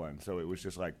their old one. So it was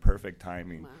just like perfect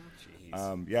timing.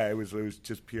 Wow. Yeah, it was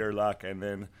just pure luck. And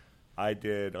then I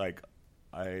did they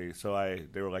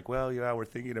were like, well, yeah, we're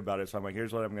thinking about it. So I'm like,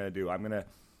 here's what I'm going to do. I'm going to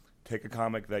take a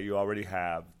comic that you already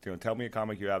have. Tell me a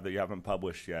comic you have that you haven't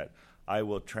published yet. I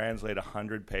will translate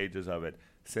 100 pages of it,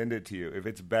 send it to you. If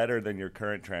it's better than your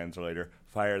current translator,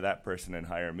 fire that person and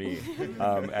hire me.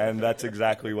 And that's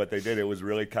exactly what they did. It was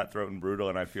really cutthroat and brutal,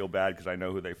 and I feel bad because I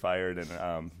know who they fired.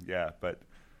 And but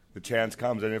the chance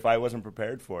comes. And if I wasn't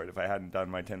prepared for it, if I hadn't done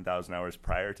my 10,000 hours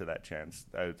prior to that chance,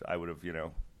 I would have,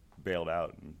 bailed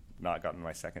out and not gotten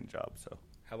my second job. So,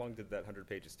 how long did that 100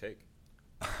 pages take?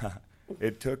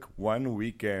 It took one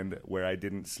weekend where I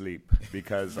didn't sleep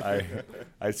because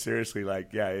I seriously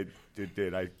it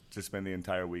did. I just spent the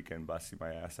entire weekend busting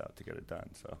my ass out to get it done.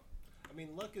 So, I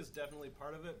mean, luck is definitely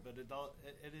part of it, but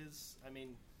it is. I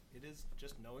mean, it is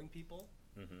just knowing people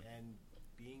and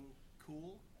being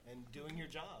cool and doing your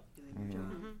job.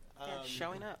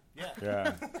 Showing up.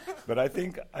 Yeah. But I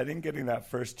think getting that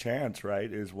first chance right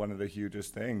is one of the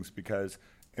hugest things because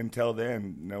until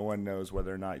then, no one knows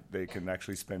whether or not they can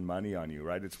actually spend money on you,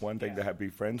 right? It's one thing to be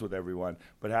friends with everyone,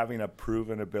 but having a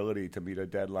proven ability to meet a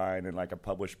deadline and like a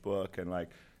published book and like,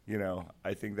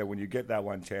 I think that when you get that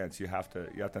one chance, you have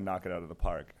to knock it out of the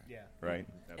park. Yeah. Right?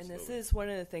 Absolutely. And this is one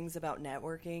of the things about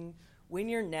networking. When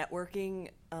you're networking,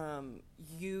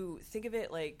 you think of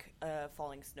it like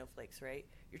falling snowflakes, right?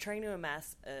 You're trying to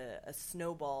amass a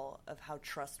snowball of how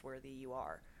trustworthy you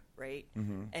are, right?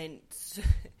 Mm-hmm. And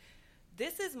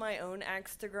this is my own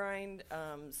axe to grind,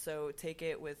 so take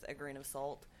it with a grain of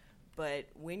salt. But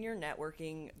when you're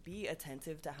networking, be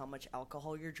attentive to how much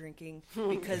alcohol you're drinking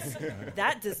because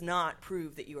that does not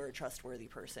prove that you are a trustworthy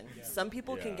person. Yeah. Some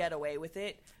people can get away with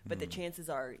it, but the chances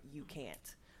are you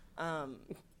can't.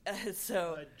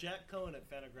 So Jack Cohen at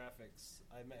Fantagraphics,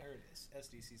 I met her at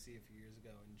SDCC a few years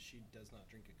ago, and she does not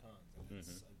drink at cons. And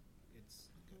it's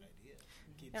a good idea.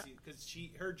 Because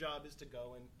her job is to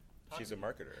go and talk She's to a people.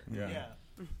 marketer. Yeah.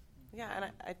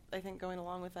 Yeah, and I think going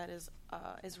along with that is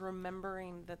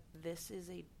remembering that this is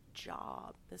a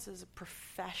job. This is a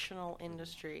professional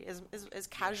industry. As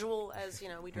casual as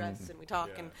we dress and we talk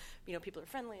and people are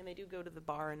friendly and they do go to the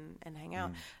bar and hang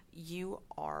out. You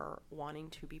are wanting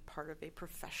to be part of a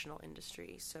professional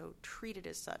industry, so treat it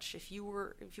as such. If you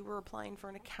were applying for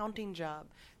an accounting job,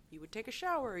 you would take a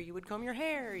shower, you would comb your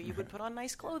hair, you would put on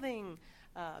nice clothing.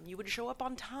 You would show up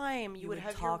on time. You would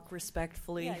have talk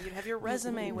respectfully. Yeah, you'd have your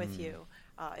resume with you.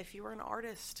 If you were an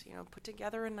artist, put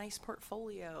together a nice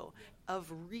portfolio of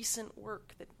recent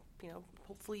work that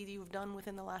hopefully you've done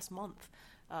within the last month.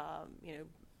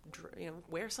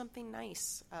 Wear something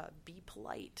nice. Be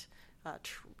polite.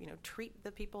 Treat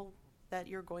the people that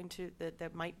you're going to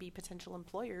that might be potential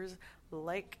employers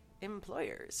like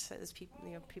employers as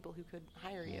people who could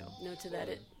hire you. No, to that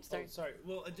it. Sorry. Sorry.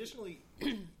 Well, additionally,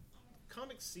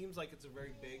 comics seems like it's a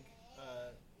very big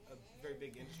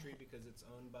industry because it's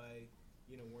owned by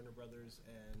Warner Brothers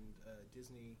and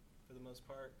Disney for the most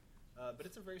part. But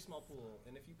it's a very small pool,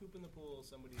 and if you poop in the pool,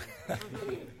 somebody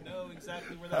will know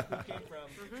exactly where that poop came from.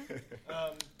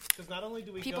 Because not only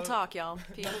do we People talk, y'all.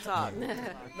 People talk.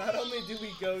 Not only do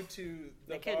we go to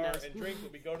the bar and drink,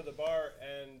 but we go to the bar,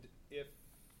 and if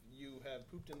you have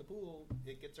pooped in the pool,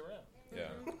 it gets around.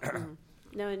 Yeah.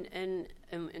 No,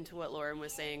 and to what Lauren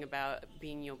was saying about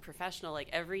being professional, like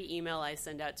every email I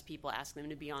send out to people asking them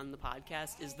to be on the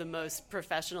podcast is the most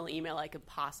professional email I could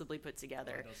possibly put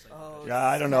together. Yeah,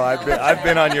 I don't know. I've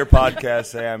been on your podcast,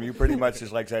 Sam. You pretty much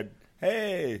just said,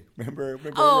 "Hey, remember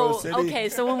Rose City?" Okay.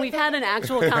 So when we've had an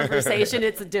actual conversation,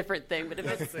 it's a different thing. But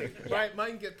if it's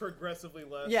Mine get progressively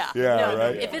less. Yeah, no,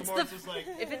 right. If it's the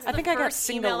I think I got first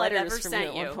single email I've letters ever from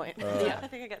sent you you. at one point. I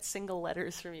think I got single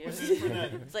letters from you.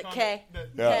 It's like K.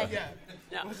 Yeah.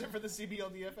 No. Was it for the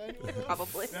CBLDF annual? Though?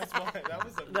 Probably. That's why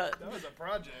that was a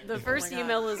project. The first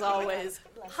email is always,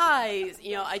 "Hi."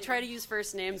 I try to use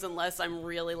first names unless I'm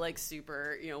really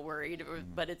super, worried.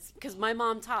 But it's because my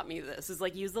mom taught me this. Is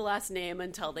use the last name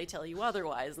until they tell you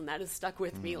otherwise, and that has stuck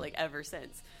with me ever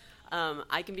since.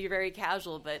 I can be very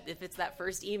casual, but if it's that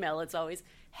first email, it's always,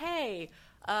 "Hey,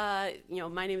 my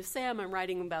name is Sam. I'm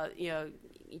writing about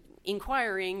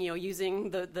inquiring,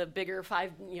 using the bigger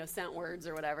 5 cent words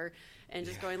or whatever." And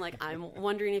just going "I'm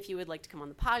wondering if you would like to come on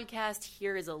the podcast.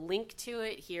 Here is a link to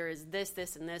it. Here is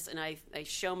this, and this. And I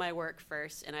show my work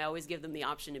first, and I always give them the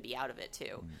option to be out of it,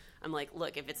 too. I'm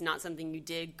look, if it's not something you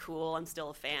dig, cool, I'm still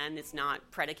a fan. It's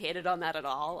not predicated on that at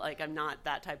all. I'm not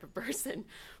that type of person.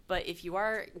 But if you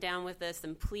are down with this,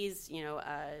 then please,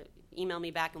 email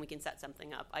me back, and we can set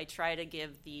something up. I try to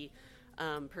give the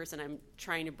person I'm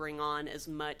trying to bring on as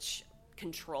much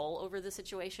control over the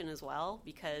situation as well,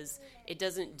 because it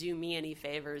doesn't do me any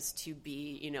favors to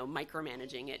be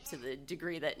micromanaging it to the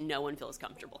degree that no one feels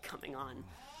comfortable coming on.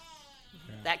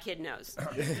 That kid knows.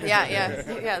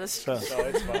 Yeah. That's So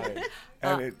it's fine.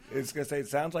 And it's gonna say it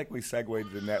sounds like we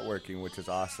segued to networking, which is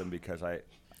awesome because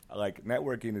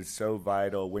networking is so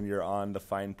vital when you're on the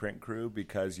fine print crew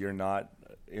because you're not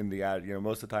in the ad.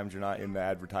 Most of the times you're not in the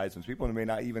advertisements. People may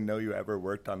not even know you ever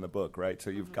worked on the book, right? So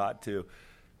you've got to.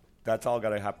 That's all got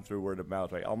to happen through word of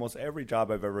mouth, right? Almost every job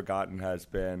I've ever gotten has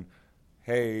been,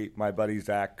 "Hey, my buddy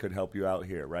Zach could help you out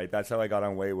here," right? That's how I got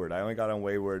on Wayward. I only got on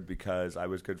Wayward because I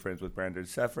was good friends with Brandon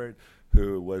Seffert,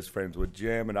 who was friends with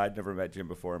Jim, and I'd never met Jim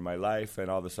before in my life. And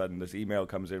all of a sudden, this email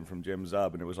comes in from Jim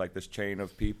Zub, and it was this chain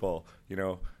of people,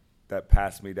 that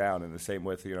passed me down. And the same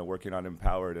with, working on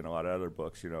Empowered and a lot of other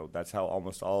books, that's how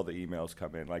almost all the emails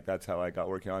come in. That's how I got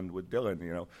working on with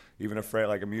Dylan, even a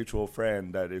friend, a mutual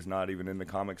friend that is not even in the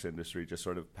comics industry just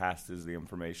sort of passes the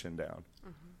information down.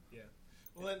 Yeah.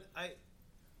 Well, then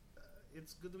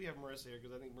it's good that we have Marissa here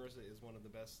because I think Marissa is one of the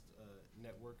best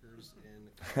networkers in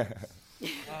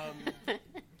comics.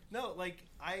 No,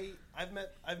 I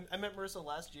met Marissa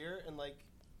last year and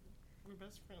we're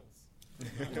best friends.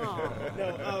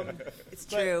 No, it's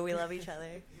true. We love each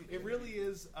other. It really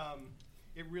is.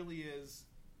 It really is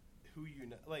who you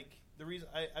know. The reason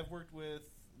I've worked with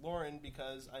Lauren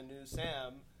because I knew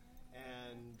Sam,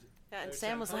 and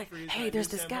Sam was Humphries, "Hey, there's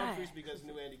this Sam guy." Humphries because I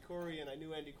knew Andy Corey, and I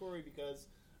knew Andy Corey because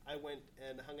I went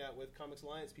and hung out with Comics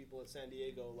Alliance people at San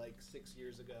Diego 6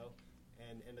 years ago,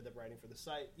 and ended up writing for the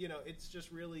site. It's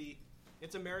just really,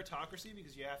 it's a meritocracy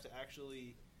because you have to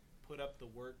actually put up the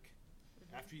work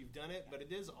after you've done it, but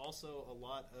it is also a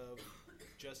lot of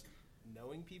just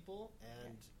knowing people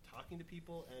and talking to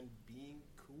people and being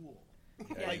cool.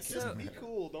 Yeah, Like, so just be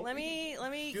cool. Don't let be-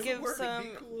 me do the give work and some be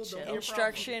cool, don't be a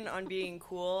instruction on being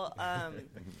cool,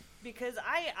 because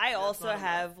I also not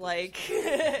have enough. like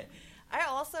I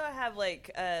also have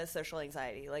like social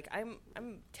anxiety. Like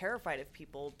I'm terrified of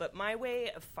people, but my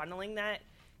way of funneling that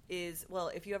is, well,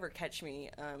 if you ever catch me,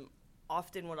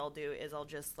 often what I'll do is I'll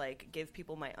just like give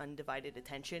people my undivided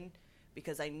attention,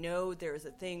 because I know there is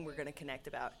a thing we're going to connect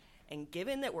about. And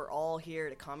given that we're all here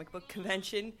at a comic book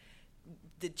convention,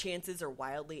 the chances are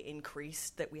wildly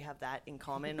increased that we have that in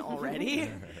common already.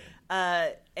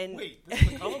 And Wait, this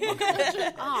is a comic book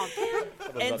convention? Oh,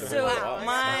 and so Wow.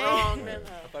 my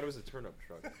I thought it was a turnip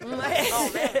truck.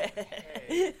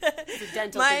 it's a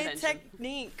dental my convention.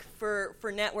 technique for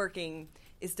networking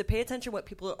is to pay attention to what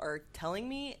people are telling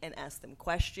me and ask them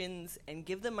questions and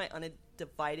give them my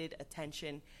undivided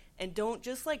attention, and don't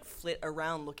just like flit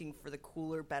around looking for the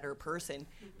cooler, better person,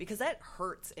 because that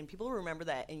hurts and people remember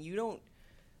that, and you don't,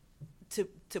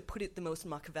 to put it the most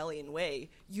Machiavellian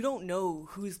way, you don't know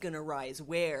who's going to rise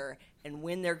where and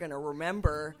when they're going to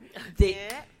remember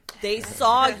that they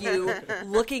saw you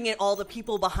looking at all the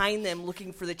people behind them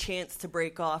looking for the chance to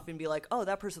break off and be like, oh,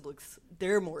 that person looks,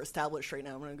 they're more established right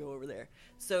now, I'm going to go over there.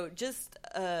 So just,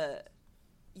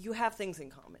 you have things in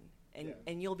common,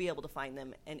 and you'll be able to find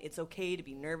them, and it's okay to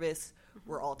be nervous.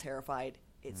 We're all terrified.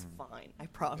 It's fine, I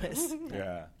promise.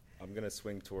 Yeah. I'm going to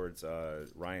swing towards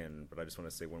Ryan, but I just want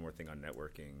to say one more thing on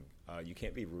networking. You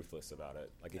can't be ruthless about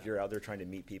it. Like, if you're out there trying to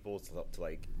meet people to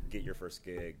like, get your first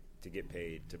gig, to get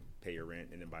paid, to pay your rent,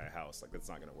 and then buy a house, like, that's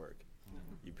not going to work.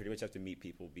 You pretty much have to meet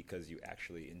people because you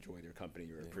actually enjoy their company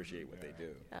or appreciate what they do.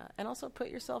 And also put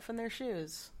yourself in their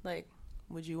shoes. Like,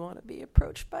 would you want to be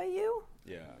approached by you?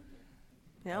 Yeah.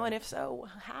 You know, and if so,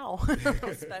 how?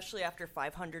 Especially after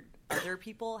 500 other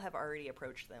people have already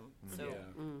approached them. So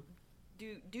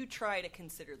do try to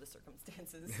consider the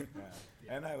circumstances.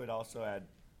 Yeah. And I would also add,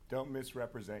 don't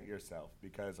misrepresent yourself,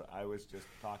 because I was just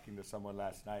talking to someone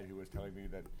last night who was telling me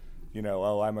that, you know,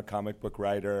 oh, I'm a comic book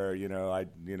writer, you know,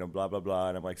 blah, blah, blah.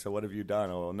 And I'm like, so what have you done?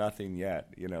 Oh, well, nothing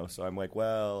yet, you know. So I'm like,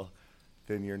 well,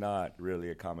 then you're not really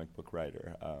a comic book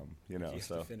writer, you know. You have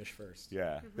so to finish first.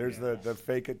 yeah, there's the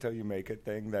fake it till you make it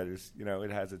thing that is, you know, it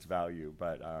has its value,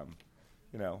 but,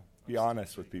 you know, be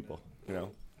honest with people, you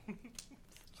know.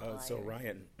 So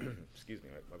Ryan, excuse me,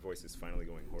 my voice is finally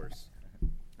going hoarse.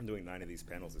 I'm doing 9 of these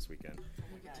panels this weekend.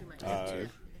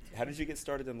 How did you get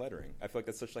started in lettering? I feel like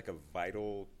that's such like a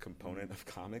vital component of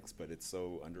comics, but it's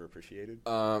so underappreciated.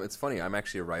 It's funny. I'm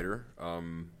actually a writer.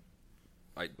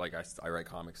 I write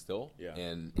comics still, Yeah.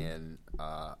 and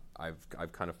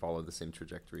I've kind of followed the same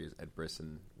trajectory as Ed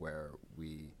Brisson, where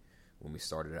when we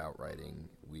started out writing,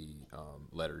 we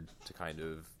lettered to kind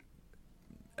of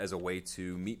as a way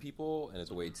to meet people and as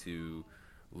a way to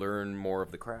learn more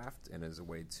of the craft and as a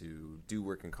way to do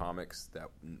work in comics that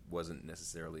wasn't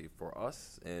necessarily for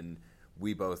us. And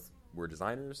we both were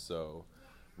designers, so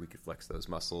we could flex those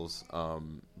muscles.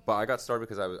 But I got started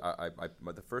because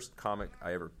the first comic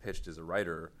I ever pitched as a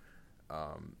writer,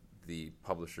 the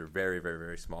publisher, very, very,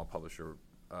 very small publisher,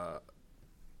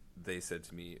 they said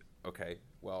to me, okay,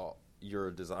 well, you're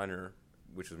a designer,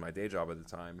 which was my day job at the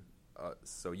time,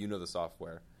 so you know the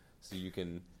software, so you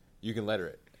can letter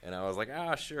it. And I was like,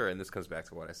 sure. And this comes back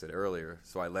to what I said earlier.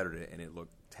 So I lettered it, and it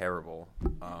looked terrible.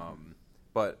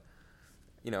 But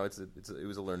you know, it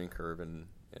was a learning curve, and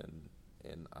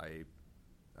I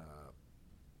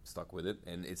stuck with it.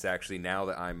 And it's actually, now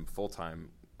that I'm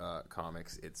full-time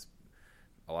comics, it's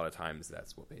a lot of times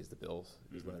that's what pays the bills,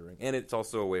 is lettering. And it's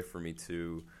also a way for me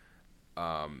to,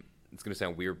 it's going to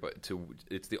sound weird, but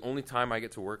it's the only time I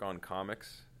get to work on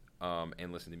comics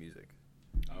and listen to music.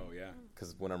 Oh yeah,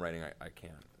 because when I'm writing, I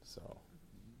can't. So,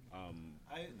 I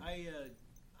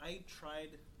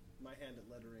tried my hand at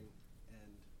lettering,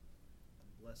 and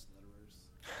bless letterers.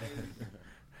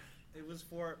 It was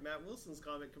for Matt Wilson's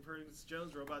comic, Copernicus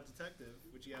Jones, Robot Detective,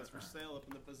 which he has for sale up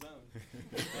in the Pizzone.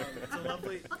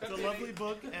 It's a lovely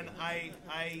book, and I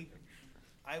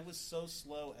was so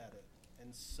slow at it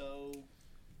and so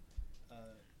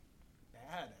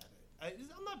bad at it.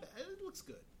 I'm not bad. It looks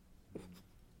good.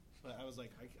 But I was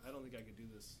like, I don't think I could do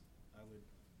this.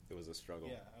 It was a struggle.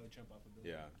 Yeah, I would jump off a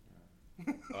building.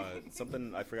 Yeah.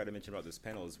 Something I forgot to mention about this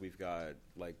panel is we've got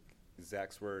like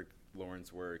Zach's work,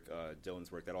 Lauren's work,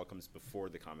 Dylan's work. That all comes before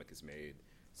the comic is made.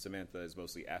 Samantha is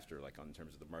mostly after, like in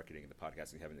terms of the marketing and the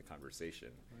podcasting, having the conversation.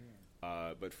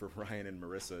 But for Ryan and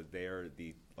Marissa, they are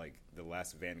the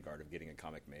last vanguard of getting a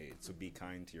comic made. So be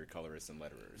kind to your colorists and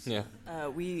letterers. Yeah.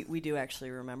 We do actually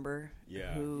remember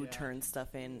who turns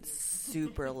stuff in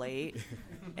super late.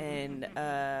 And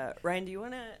Ryan, do you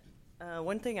want to?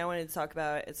 One thing I wanted to talk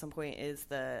about at some point is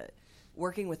the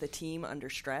working with a team under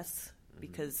stress,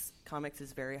 because comics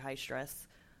is very high stress.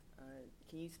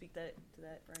 Can you speak to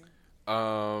that,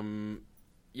 Brian?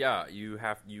 Yeah, you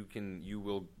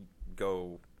will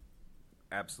go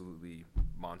absolutely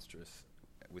monstrous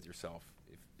with yourself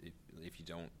if you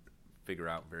don't figure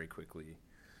out very quickly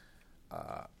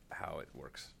how it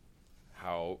works.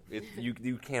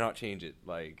 You cannot change it.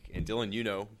 Like, and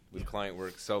Dylan, with client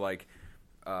work. So like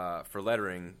for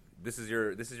lettering, this is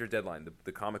your deadline.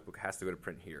 The comic book has to go to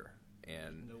print here,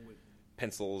 and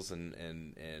pencils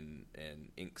and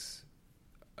inks,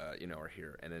 are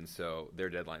here, and then so their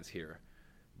deadline's here.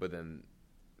 But then,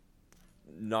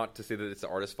 not to say that it's the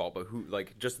artist's fault, but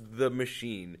just the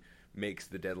machine makes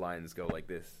the deadlines go like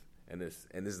this and this,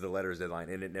 and this is the letter's deadline,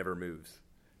 and it never moves.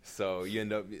 So you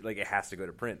end up it has to go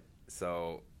to print.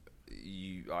 So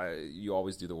you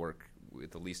always do the work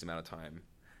with the least amount of time,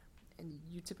 and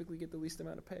you typically get the least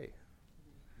amount of pay.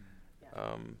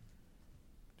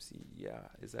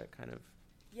 Is that kind of?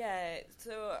 Yeah,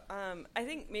 so I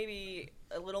think maybe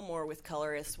a little more with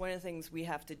colorists. One of the things we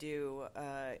have to do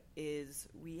is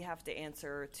we have to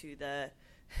answer to the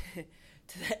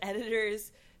to the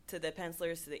editors, to the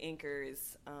pencilers, to the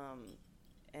inkers,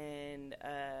 and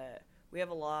we have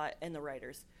a lot, and the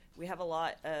writers. We have a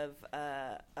lot of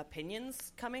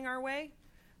opinions coming our way,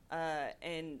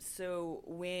 and so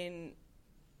when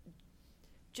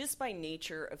just by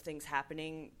nature of things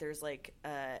happening, there's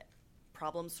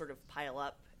problems sort of pile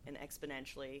up and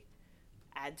exponentially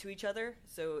add to each other.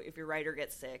 So if your writer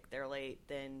gets sick, they're late,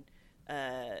 then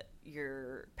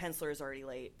your penciler is already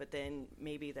late, but then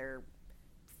maybe their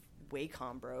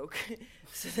Wacom broke.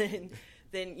 So then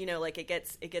it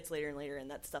gets later and later, and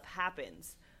that stuff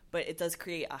happens. But it does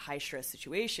create a high stress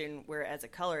situation where, as a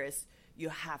colorist, you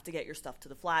have to get your stuff to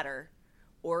the flatter,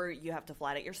 or you have to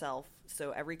flat it yourself.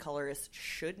 So every colorist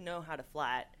should know how to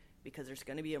flat, because there's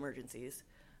going to be emergencies.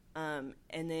 And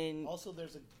then Also,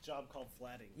 there's a job called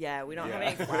flatting. yeah, we don't have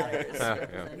any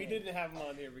flatters. We didn't have them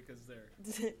on here because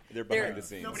They're behind the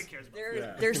scenes. nobody cares about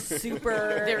them. They're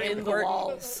super. They're in the important.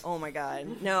 walls. Oh my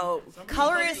god, no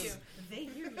colorists.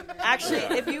 Actually,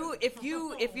 if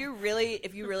you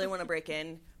really want to break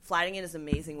in, flatting it is an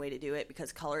amazing way to do it,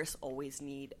 because colorists always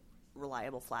need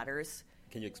reliable flatters.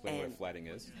 Can you explain what flatting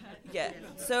is? Yeah.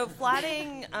 So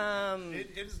flatting.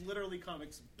 It is literally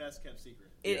comics' best kept secret.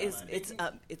 It's you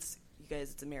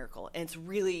guys, it's a miracle, and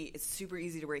it's super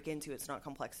easy to break into. It's not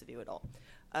complex to do at all.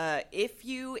 If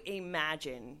you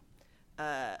imagine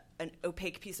an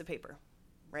opaque piece of paper,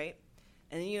 right,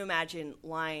 and then you imagine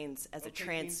lines as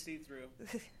a see-through.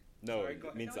 No, Sorry,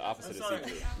 it means the opposite of sorry.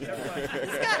 see-through.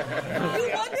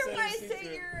 You wonder why I say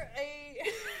you're a.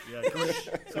 Yeah,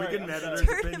 can we get an editor's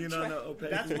opinion on the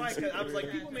opaque? That's why, 'cause I was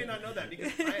like, people may not know that,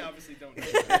 because I obviously don't know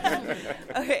that.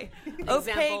 Okay, Example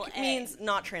opaque A. means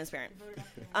not transparent.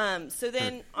 So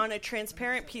then, on a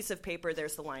transparent piece of paper,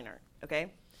 there's the line art.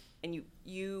 Okay, and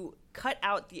you cut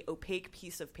out the opaque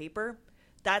piece of paper.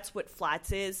 That's what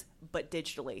flats is, but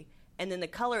digitally. And then the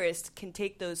colorist can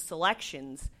take those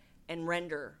selections and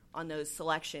render on those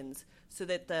selections so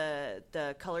that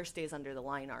the color stays under the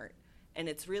line art. And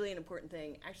it's really an important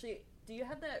thing. Actually, do you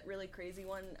have that really crazy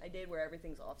one I did where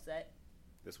everything's offset?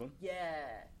 This one?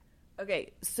 Yeah.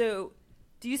 Okay, so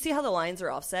do you see how the lines are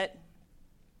offset?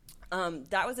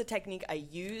 That was a technique I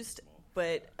used,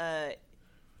 but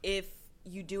if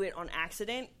you do it on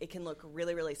accident, it can look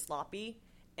really, really sloppy.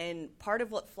 And part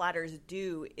of what flatters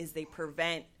do is they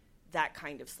prevent that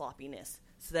kind of sloppiness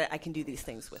so that I can do these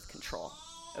things with control,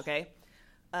 okay?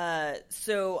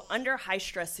 So under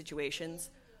high-stress situations,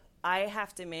 I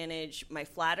have to manage my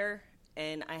flatter,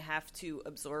 and I have to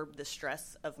absorb the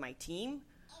stress of my team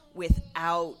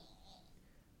without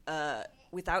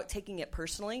taking it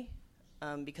personally,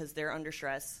 because they're under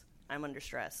stress, I'm under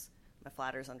stress, my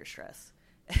flatter's under stress.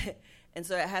 And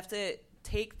so I have to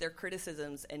take their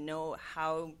criticisms and know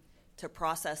how to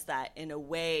process that in a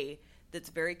way that's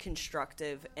very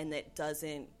constructive and that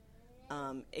doesn't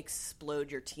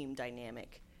explode your team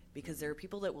dynamic, because there are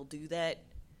people that will do that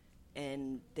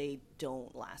and they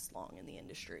don't last long in the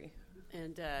industry.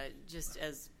 And just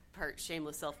as part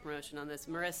shameless self-promotion on this,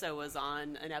 Marissa was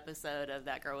on an episode of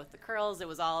That Girl with the Curls. It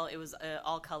was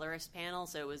all colorist panel,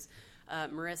 so it was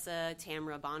Marissa,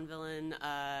 Tamara Bonvillain,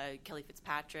 Kelly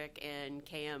Fitzpatrick, and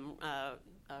KM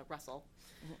Russell.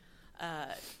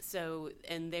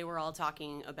 And they were all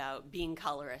talking about being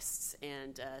colorists,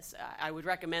 and so I would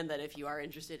recommend that if you are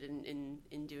interested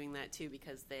in doing that too,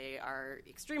 because they are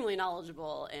extremely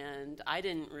knowledgeable, and I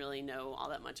didn't really know all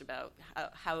that much about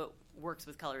how it works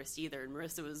with colorists either, and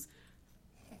Marissa was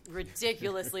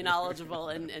ridiculously knowledgeable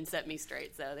and set me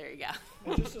straight. So there you go.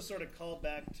 And just to sort of call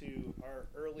back to our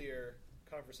earlier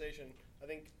conversation, I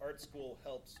think art school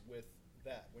helps with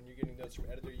that. When you're getting notes from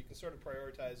editor, you can sort of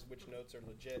prioritize which notes are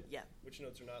legit, which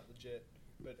notes are not legit.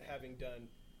 But having done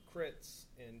crits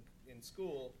in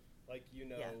school, like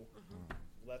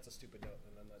well, that's a stupid note,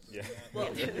 and I'm not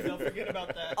doing that. Don't forget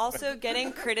about that. Also,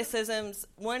 getting criticisms.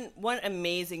 One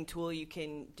amazing tool you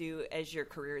can do as your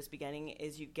career is beginning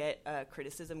is you get a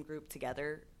criticism group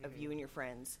together of you and your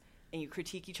friends, and you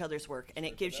critique each other's work, and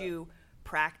it gives you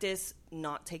practice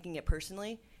not taking it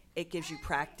personally. It gives you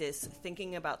practice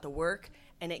thinking about the work,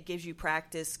 and it gives you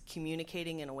practice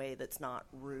communicating in a way that's not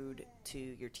rude to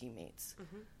your teammates.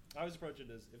 I always approach it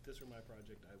as, if this were my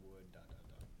project, I would, ...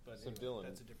 But So anyway, Dylan,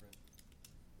 that's a different...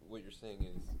 What you're saying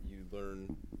is you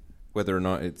learn whether or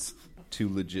not it's too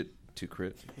legit to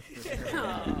crit.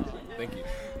 Thank you.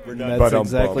 We're done. But That's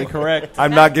exactly correct.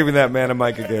 I'm not giving that man a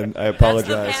mic again. I apologize.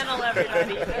 That's the panel,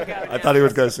 everybody. I thought he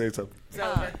was going to say something.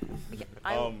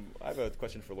 I have a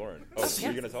question for Lauren. Oh,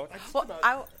 you're going to talk?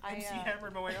 Well, I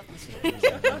hammered my way up the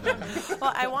stage.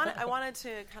 well, I wanted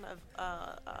to kind of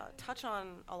touch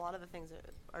on a lot of the things that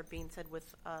are being said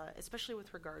with, especially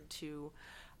with regard to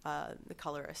the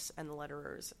colorists and the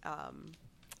letterers.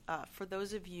 For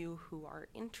those of you who are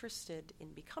interested in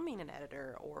becoming an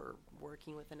editor or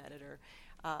working with an editor,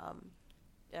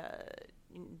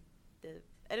 the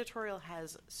editorial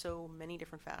has so many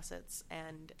different facets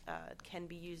and can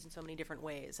be used in so many different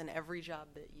ways. And every job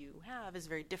that you have is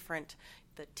very different.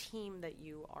 The team that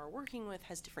you are working with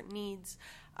has different needs.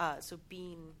 So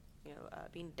being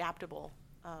adaptable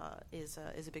is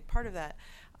a big part of that.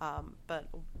 But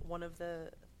one of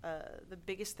the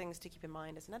biggest things to keep in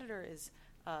mind as an editor is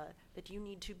that you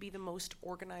need to be the most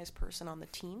organized person on the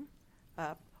team.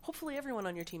 Hopefully everyone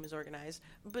on your team is organized,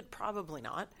 but probably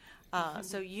not.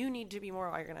 So you need to be more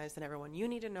organized than everyone. You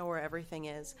need to know where everything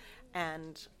is.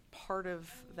 And part of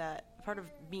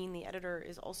being the editor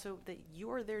is also that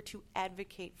you are there to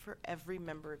advocate for every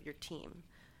member of your team.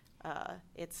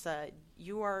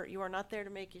 You are not there to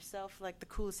make yourself like the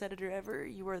coolest editor ever.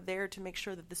 You are there to make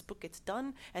sure that this book gets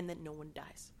done and that no one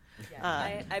dies.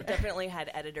 Yeah, I've definitely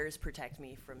had editors protect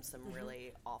me from some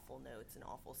really awful notes and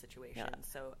awful situations. Yeah.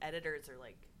 So editors are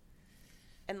like...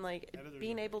 And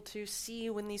being able to see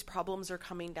when these problems are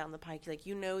coming down the pike,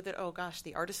 that, oh gosh,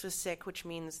 the artist was sick, which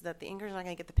means that the inker's not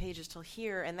going to get the pages till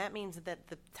here, and that means that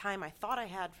the time I thought I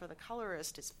had for the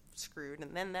colorist is screwed,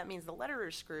 and then that means the letterer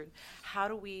is screwed. How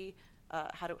can we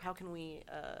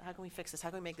fix this? How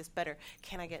can we make this better?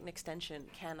 Can I get an extension?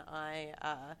 Can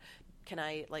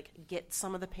I get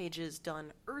some of the pages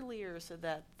done earlier so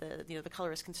that the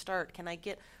colorist can start? Can I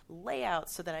get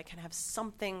layouts so that I can have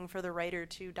something for the writer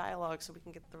to dialogue so we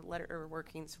can get the letter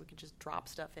working so we can just drop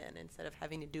stuff in instead of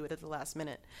having to do it at the last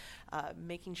minute?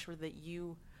 Making sure that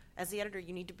you, as the editor,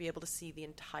 you need to be able to see the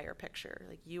entire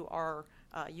picture. You are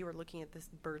looking at this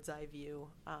bird's eye view,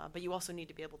 but you also need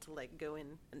to be able to go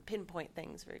in and pinpoint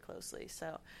things very closely.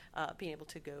 So being able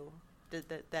to go...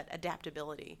 That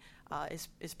adaptability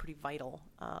is pretty vital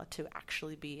to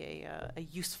actually be a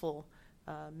useful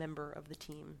member of the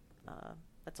team.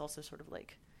 That's also sort of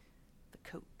like the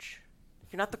coach.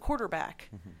 You're not the quarterback,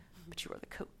 but you are the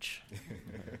coach.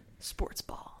 Sports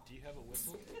ball. Do you have a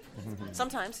whistle?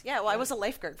 Sometimes, yeah. Well, I was a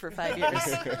lifeguard for 5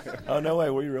 years. Oh, no way.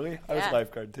 Were you really? I was a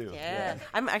lifeguard, too. Yeah.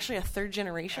 I'm actually a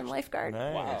third-generation lifeguard.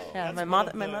 Nice. Wow. Yeah, my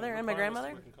mother and my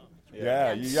grandmother.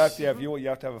 Yeah, you have to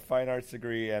have a fine arts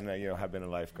degree and have been a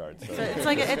lifeguard. So It's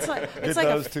get like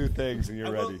those two things and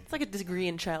you're ready. It's like a degree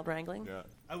in child wrangling. Yeah.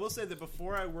 I will say that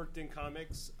before I worked in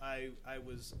comics, I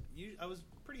was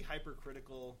pretty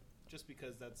hypercritical, just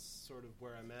because that's sort of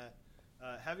where I'm at.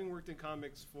 Having worked in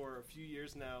comics for a few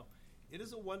years now, it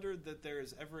is a wonder that there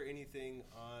is ever anything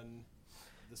on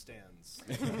the stands.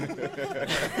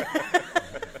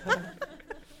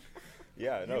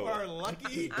 Yeah, no. You are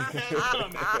lucky to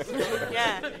have comics.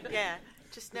 Yeah.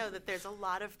 Just know that there's a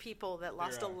lot of people that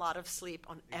lost a lot of sleep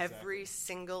on every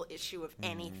single issue of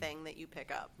anything that you pick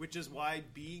up. Which is why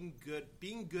being good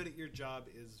at your job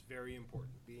is very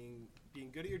important.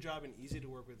 Being good at your job and easy to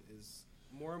work with is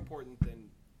more important than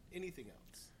anything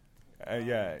else.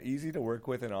 Easy to work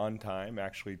with and on time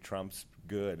actually trumps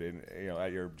good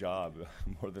at your job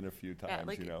more than a few times.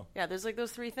 Yeah, there's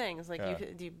those three things.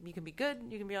 You can be good,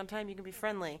 you can be on time, you can be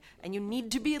friendly, and you need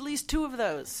to be at least two of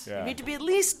those. Yeah. You need to be at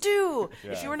least two.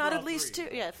 Yeah. If you are not at least two,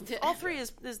 all three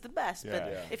is the best. Yeah.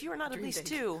 But Yeah. if you are not at least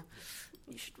two,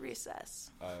 you should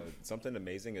reassess. Something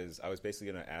amazing is I was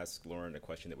basically going to ask Lauren a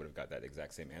question that would have got that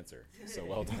exact same answer. So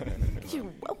well done.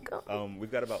 You're welcome.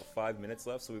 We've got about 5 minutes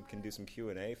left, so we can do some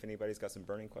Q&A if anybody's got some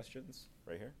burning questions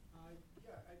right here.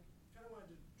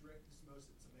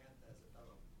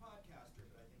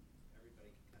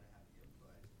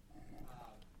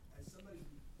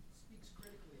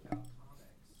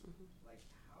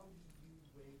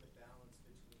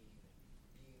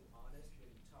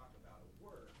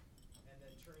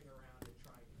 turning around and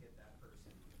trying to get that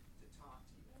person to talk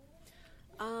to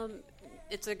you?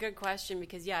 It's a good question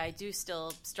because, yeah, I do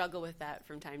still struggle with that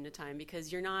from time to time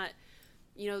because you're not,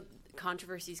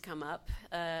 controversies come up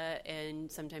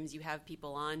and sometimes you have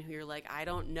people on who you're like, I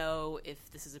don't know if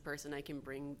this is a person I can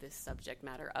bring this subject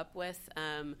matter up with.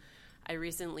 I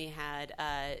recently had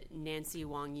Nancy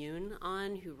Wong Yoon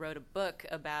on, who wrote a book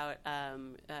about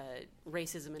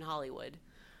racism in Hollywood.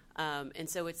 And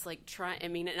so it's like,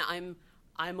 and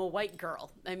I'm a white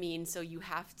girl. So you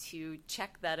have to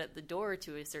check that at the door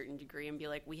to a certain degree and be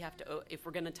like, we have to, if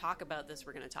we're going to talk about this,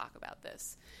 we're going to talk about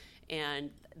this. And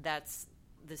that's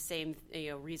the same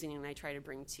reasoning I try to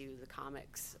bring to the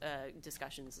comics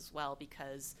discussions as well,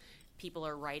 because people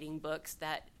are writing books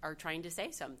that are trying to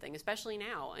say something, especially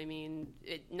now.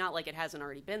 Not like it hasn't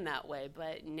already been that way,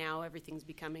 but now everything's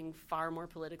becoming far more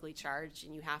politically charged,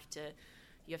 and you have to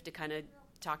kind of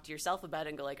talk to yourself about it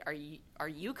and go like, are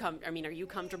you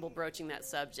comfortable broaching that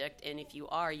subject? And if you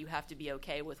are, you have to be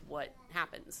okay with what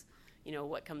happens,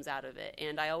 what comes out of it.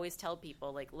 And I always tell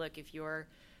people, like, look, if you're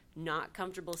not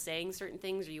comfortable saying certain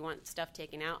things or you want stuff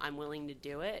taken out, I'm willing to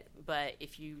do it. But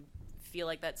if you feel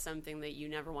like that's something that you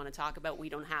never want to talk about, we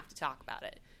don't have to talk about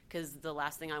it, because the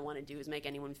last thing I want to do is make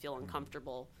anyone feel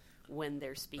uncomfortable when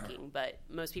they're speaking. But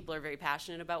most people are very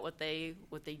passionate about what they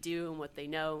do and what they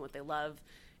know and what they love.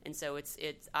 And so it's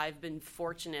I've been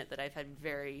fortunate that I've had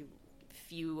very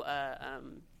few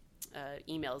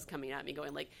emails coming at me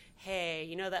going like,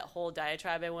 hey, that whole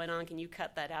diatribe I went on, can you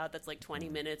cut that out? That's like 20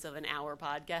 minutes of an hour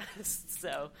podcast.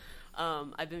 So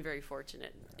I've been very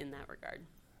fortunate in that regard.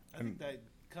 I think that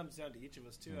comes down to each of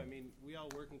us too. We all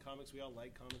work in comics, we all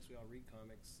like comics, we all read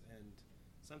comics, and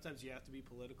sometimes you have to be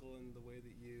political in the way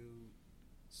that you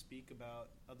speak about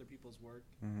other people's work.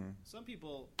 Mm-hmm. Some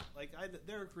people,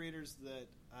 there are creators that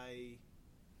I've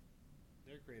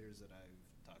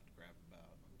talked crap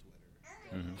about on Twitter.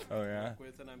 Mm-hmm. Oh yeah.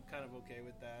 With, and I'm kind of okay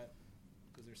with that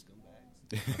because they're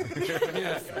scumbags.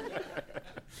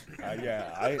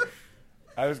 Yeah,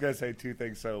 I was going to say two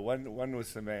things. So one was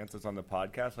Samantha's on the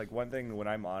podcast. Like, one thing when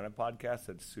I'm on a podcast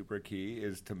that's super key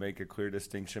is to make a clear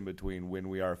distinction between when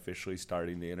we are officially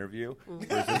starting the interview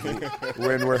versus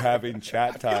when we're having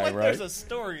chat time, right? There's a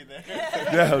story there.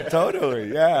 No,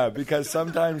 totally, yeah. Because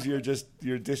sometimes you're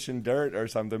dishing dirt or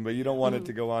something, but you don't want it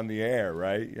to go on the air,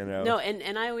 right? No,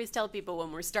 and I always tell people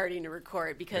when we're starting to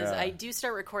record, because I do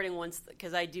start recording once,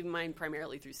 because I do mine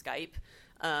primarily through Skype,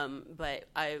 but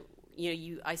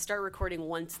I start recording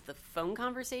once the phone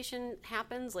conversation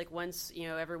happens, like once,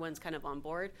 everyone's kind of on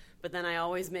board. But then I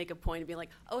always make a point of being like,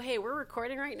 oh, hey, we're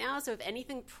recording right now. So if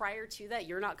anything prior to that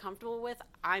you're not comfortable with,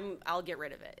 I'll get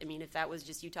rid of it. If that was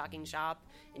just you talking shop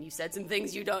and you said some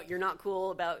things you're not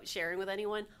cool about sharing with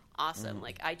anyone, awesome.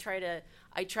 Like I try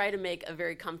to make a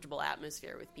very comfortable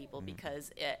atmosphere with people,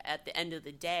 because at the end of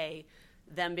the day,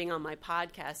 them being on my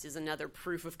podcast is another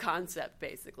proof of concept,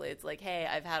 basically. It's like, hey,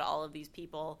 I've had all of these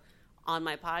people on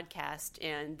my podcast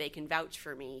and they can vouch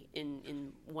for me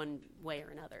in one way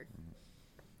or another.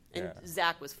 And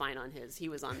Zach was fine on his. He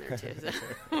was on there too. So.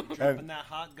 Dropping that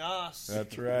hot goss.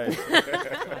 That's right.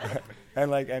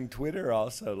 and Twitter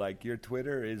also, like, your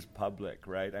Twitter is public,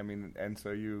 right? And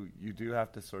so you do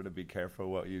have to sort of be careful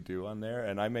what you do on there.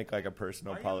 And I make like a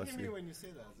personal policy. Why are you looking at me when you say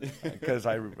that? Because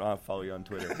I follow you on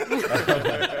Twitter.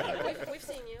 We've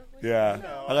seen you.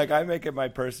 I make it my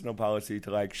personal policy to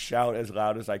like shout as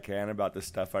loud as I can about the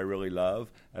stuff I really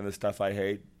love, and the stuff I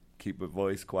hate, keep a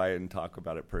voice quiet and talk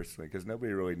about it personally, because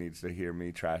nobody really needs to hear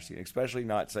me trashing, especially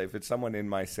not say if it's someone in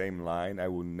my same line. I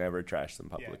will never trash them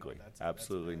publicly.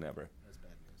 Absolutely never. That's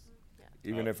bad news.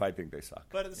 Even if I think they suck.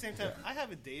 But at the same time, I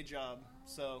have a day job,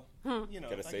 so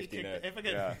Get a safety net. If I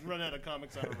get run out of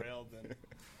comics on a rail, then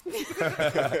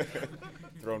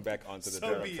thrown back onto the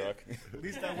truck. At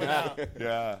least I went out.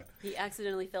 Yeah. He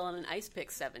accidentally fell on an ice pick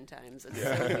 7 times. It's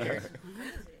so weird.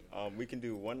 We can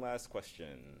do one last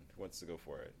question. Who wants to go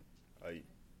for it?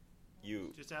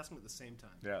 You. Just ask them at the same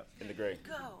time. Yeah. In the gray.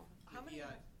 Go. How many?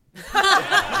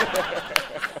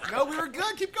 No, we were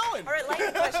good. Keep going. All right,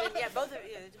 lightning question. Yeah, both of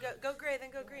you. Go gray,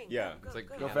 then go green. Yeah.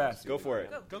 Go fast. Go for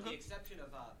it. With the exception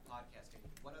of podcasting,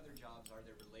 what other jobs are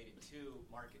there related to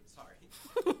market? Sorry.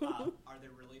 Are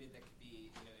there related that could be,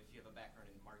 if you have a background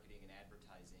in marketing and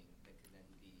advertising, that could then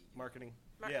be... Marketing.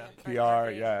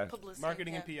 PR, yeah. Publicity,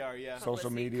 Marketing and PR, yeah.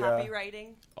 Social media.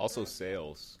 Copywriting. Also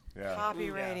sales. Yeah.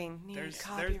 Copywriting. Yeah.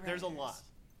 There's a lot.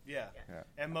 Yeah.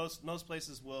 And most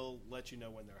places will let you know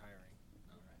when they're hiring.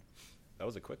 All right. That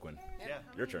was a quick one. Yeah.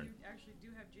 Your turn. You actually do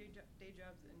have day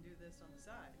jobs and do this on the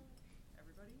side.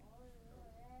 Everybody?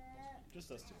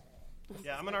 Just us two.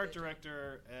 Yeah, I'm an art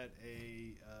director at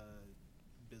a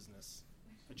business.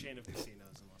 a chain of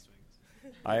casinos in Las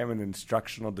Vegas. I am an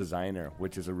instructional designer,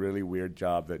 which is a really weird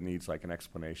job that needs like an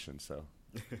explanation. So,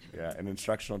 yeah, an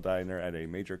instructional designer at a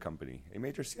major company, a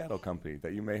major Seattle company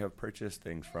that you may have purchased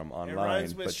things from online, It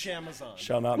rhymes with but Shamazon.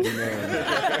 shall not be named.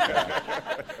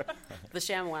 The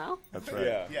ShamWow? That's right.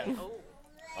 Yeah. Yeah.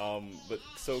 But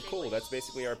so cool. That's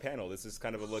basically our panel. This is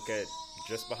kind of a look at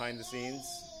just behind the scenes,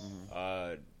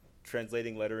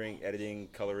 translating, lettering, editing,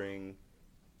 coloring,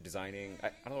 designing.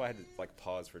 I don't know. I had to like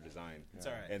pause for design. It's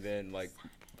all right. And then like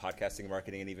podcasting,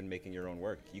 marketing, and even making your own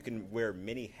work. You can wear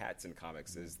many hats in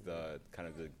comics. Is the kind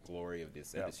of the glory of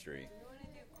this industry. You want to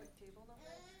do a quick table number?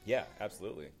 Yeah,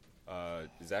 absolutely.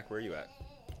 Zach, where are you at?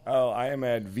 Oh, I am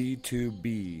at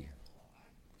V2B.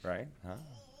 Right? Huh?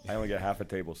 I only get half a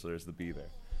table, so there's the B there.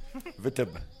 Vitib.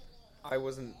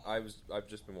 I've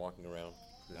just been walking around.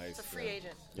 Nice. It's a free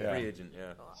agent. Yeah. Free agent,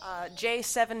 yeah.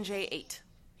 J7, J8.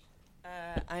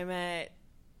 I'm at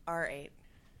R8.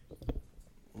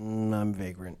 I'm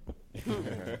Vagrant.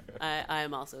 I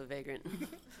am also a vagrant.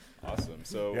 Awesome.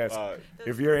 So Yes.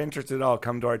 If you're interested at all,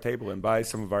 come to our table and buy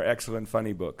some of our excellent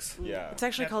funny books. yeah. It's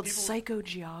actually Yeah, called people-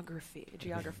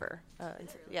 geographer.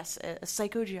 Yes, a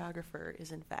psychogeographer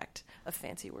is in fact a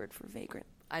fancy word for vagrant.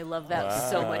 I love that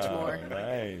so much Wow, more.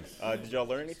 Nice. Did y'all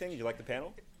learn anything? Did you like the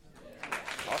panel?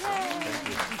 Awesome. Thank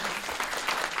you.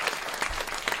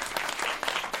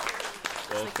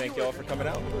 Well, thank you all for coming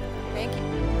out. Thank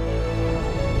you.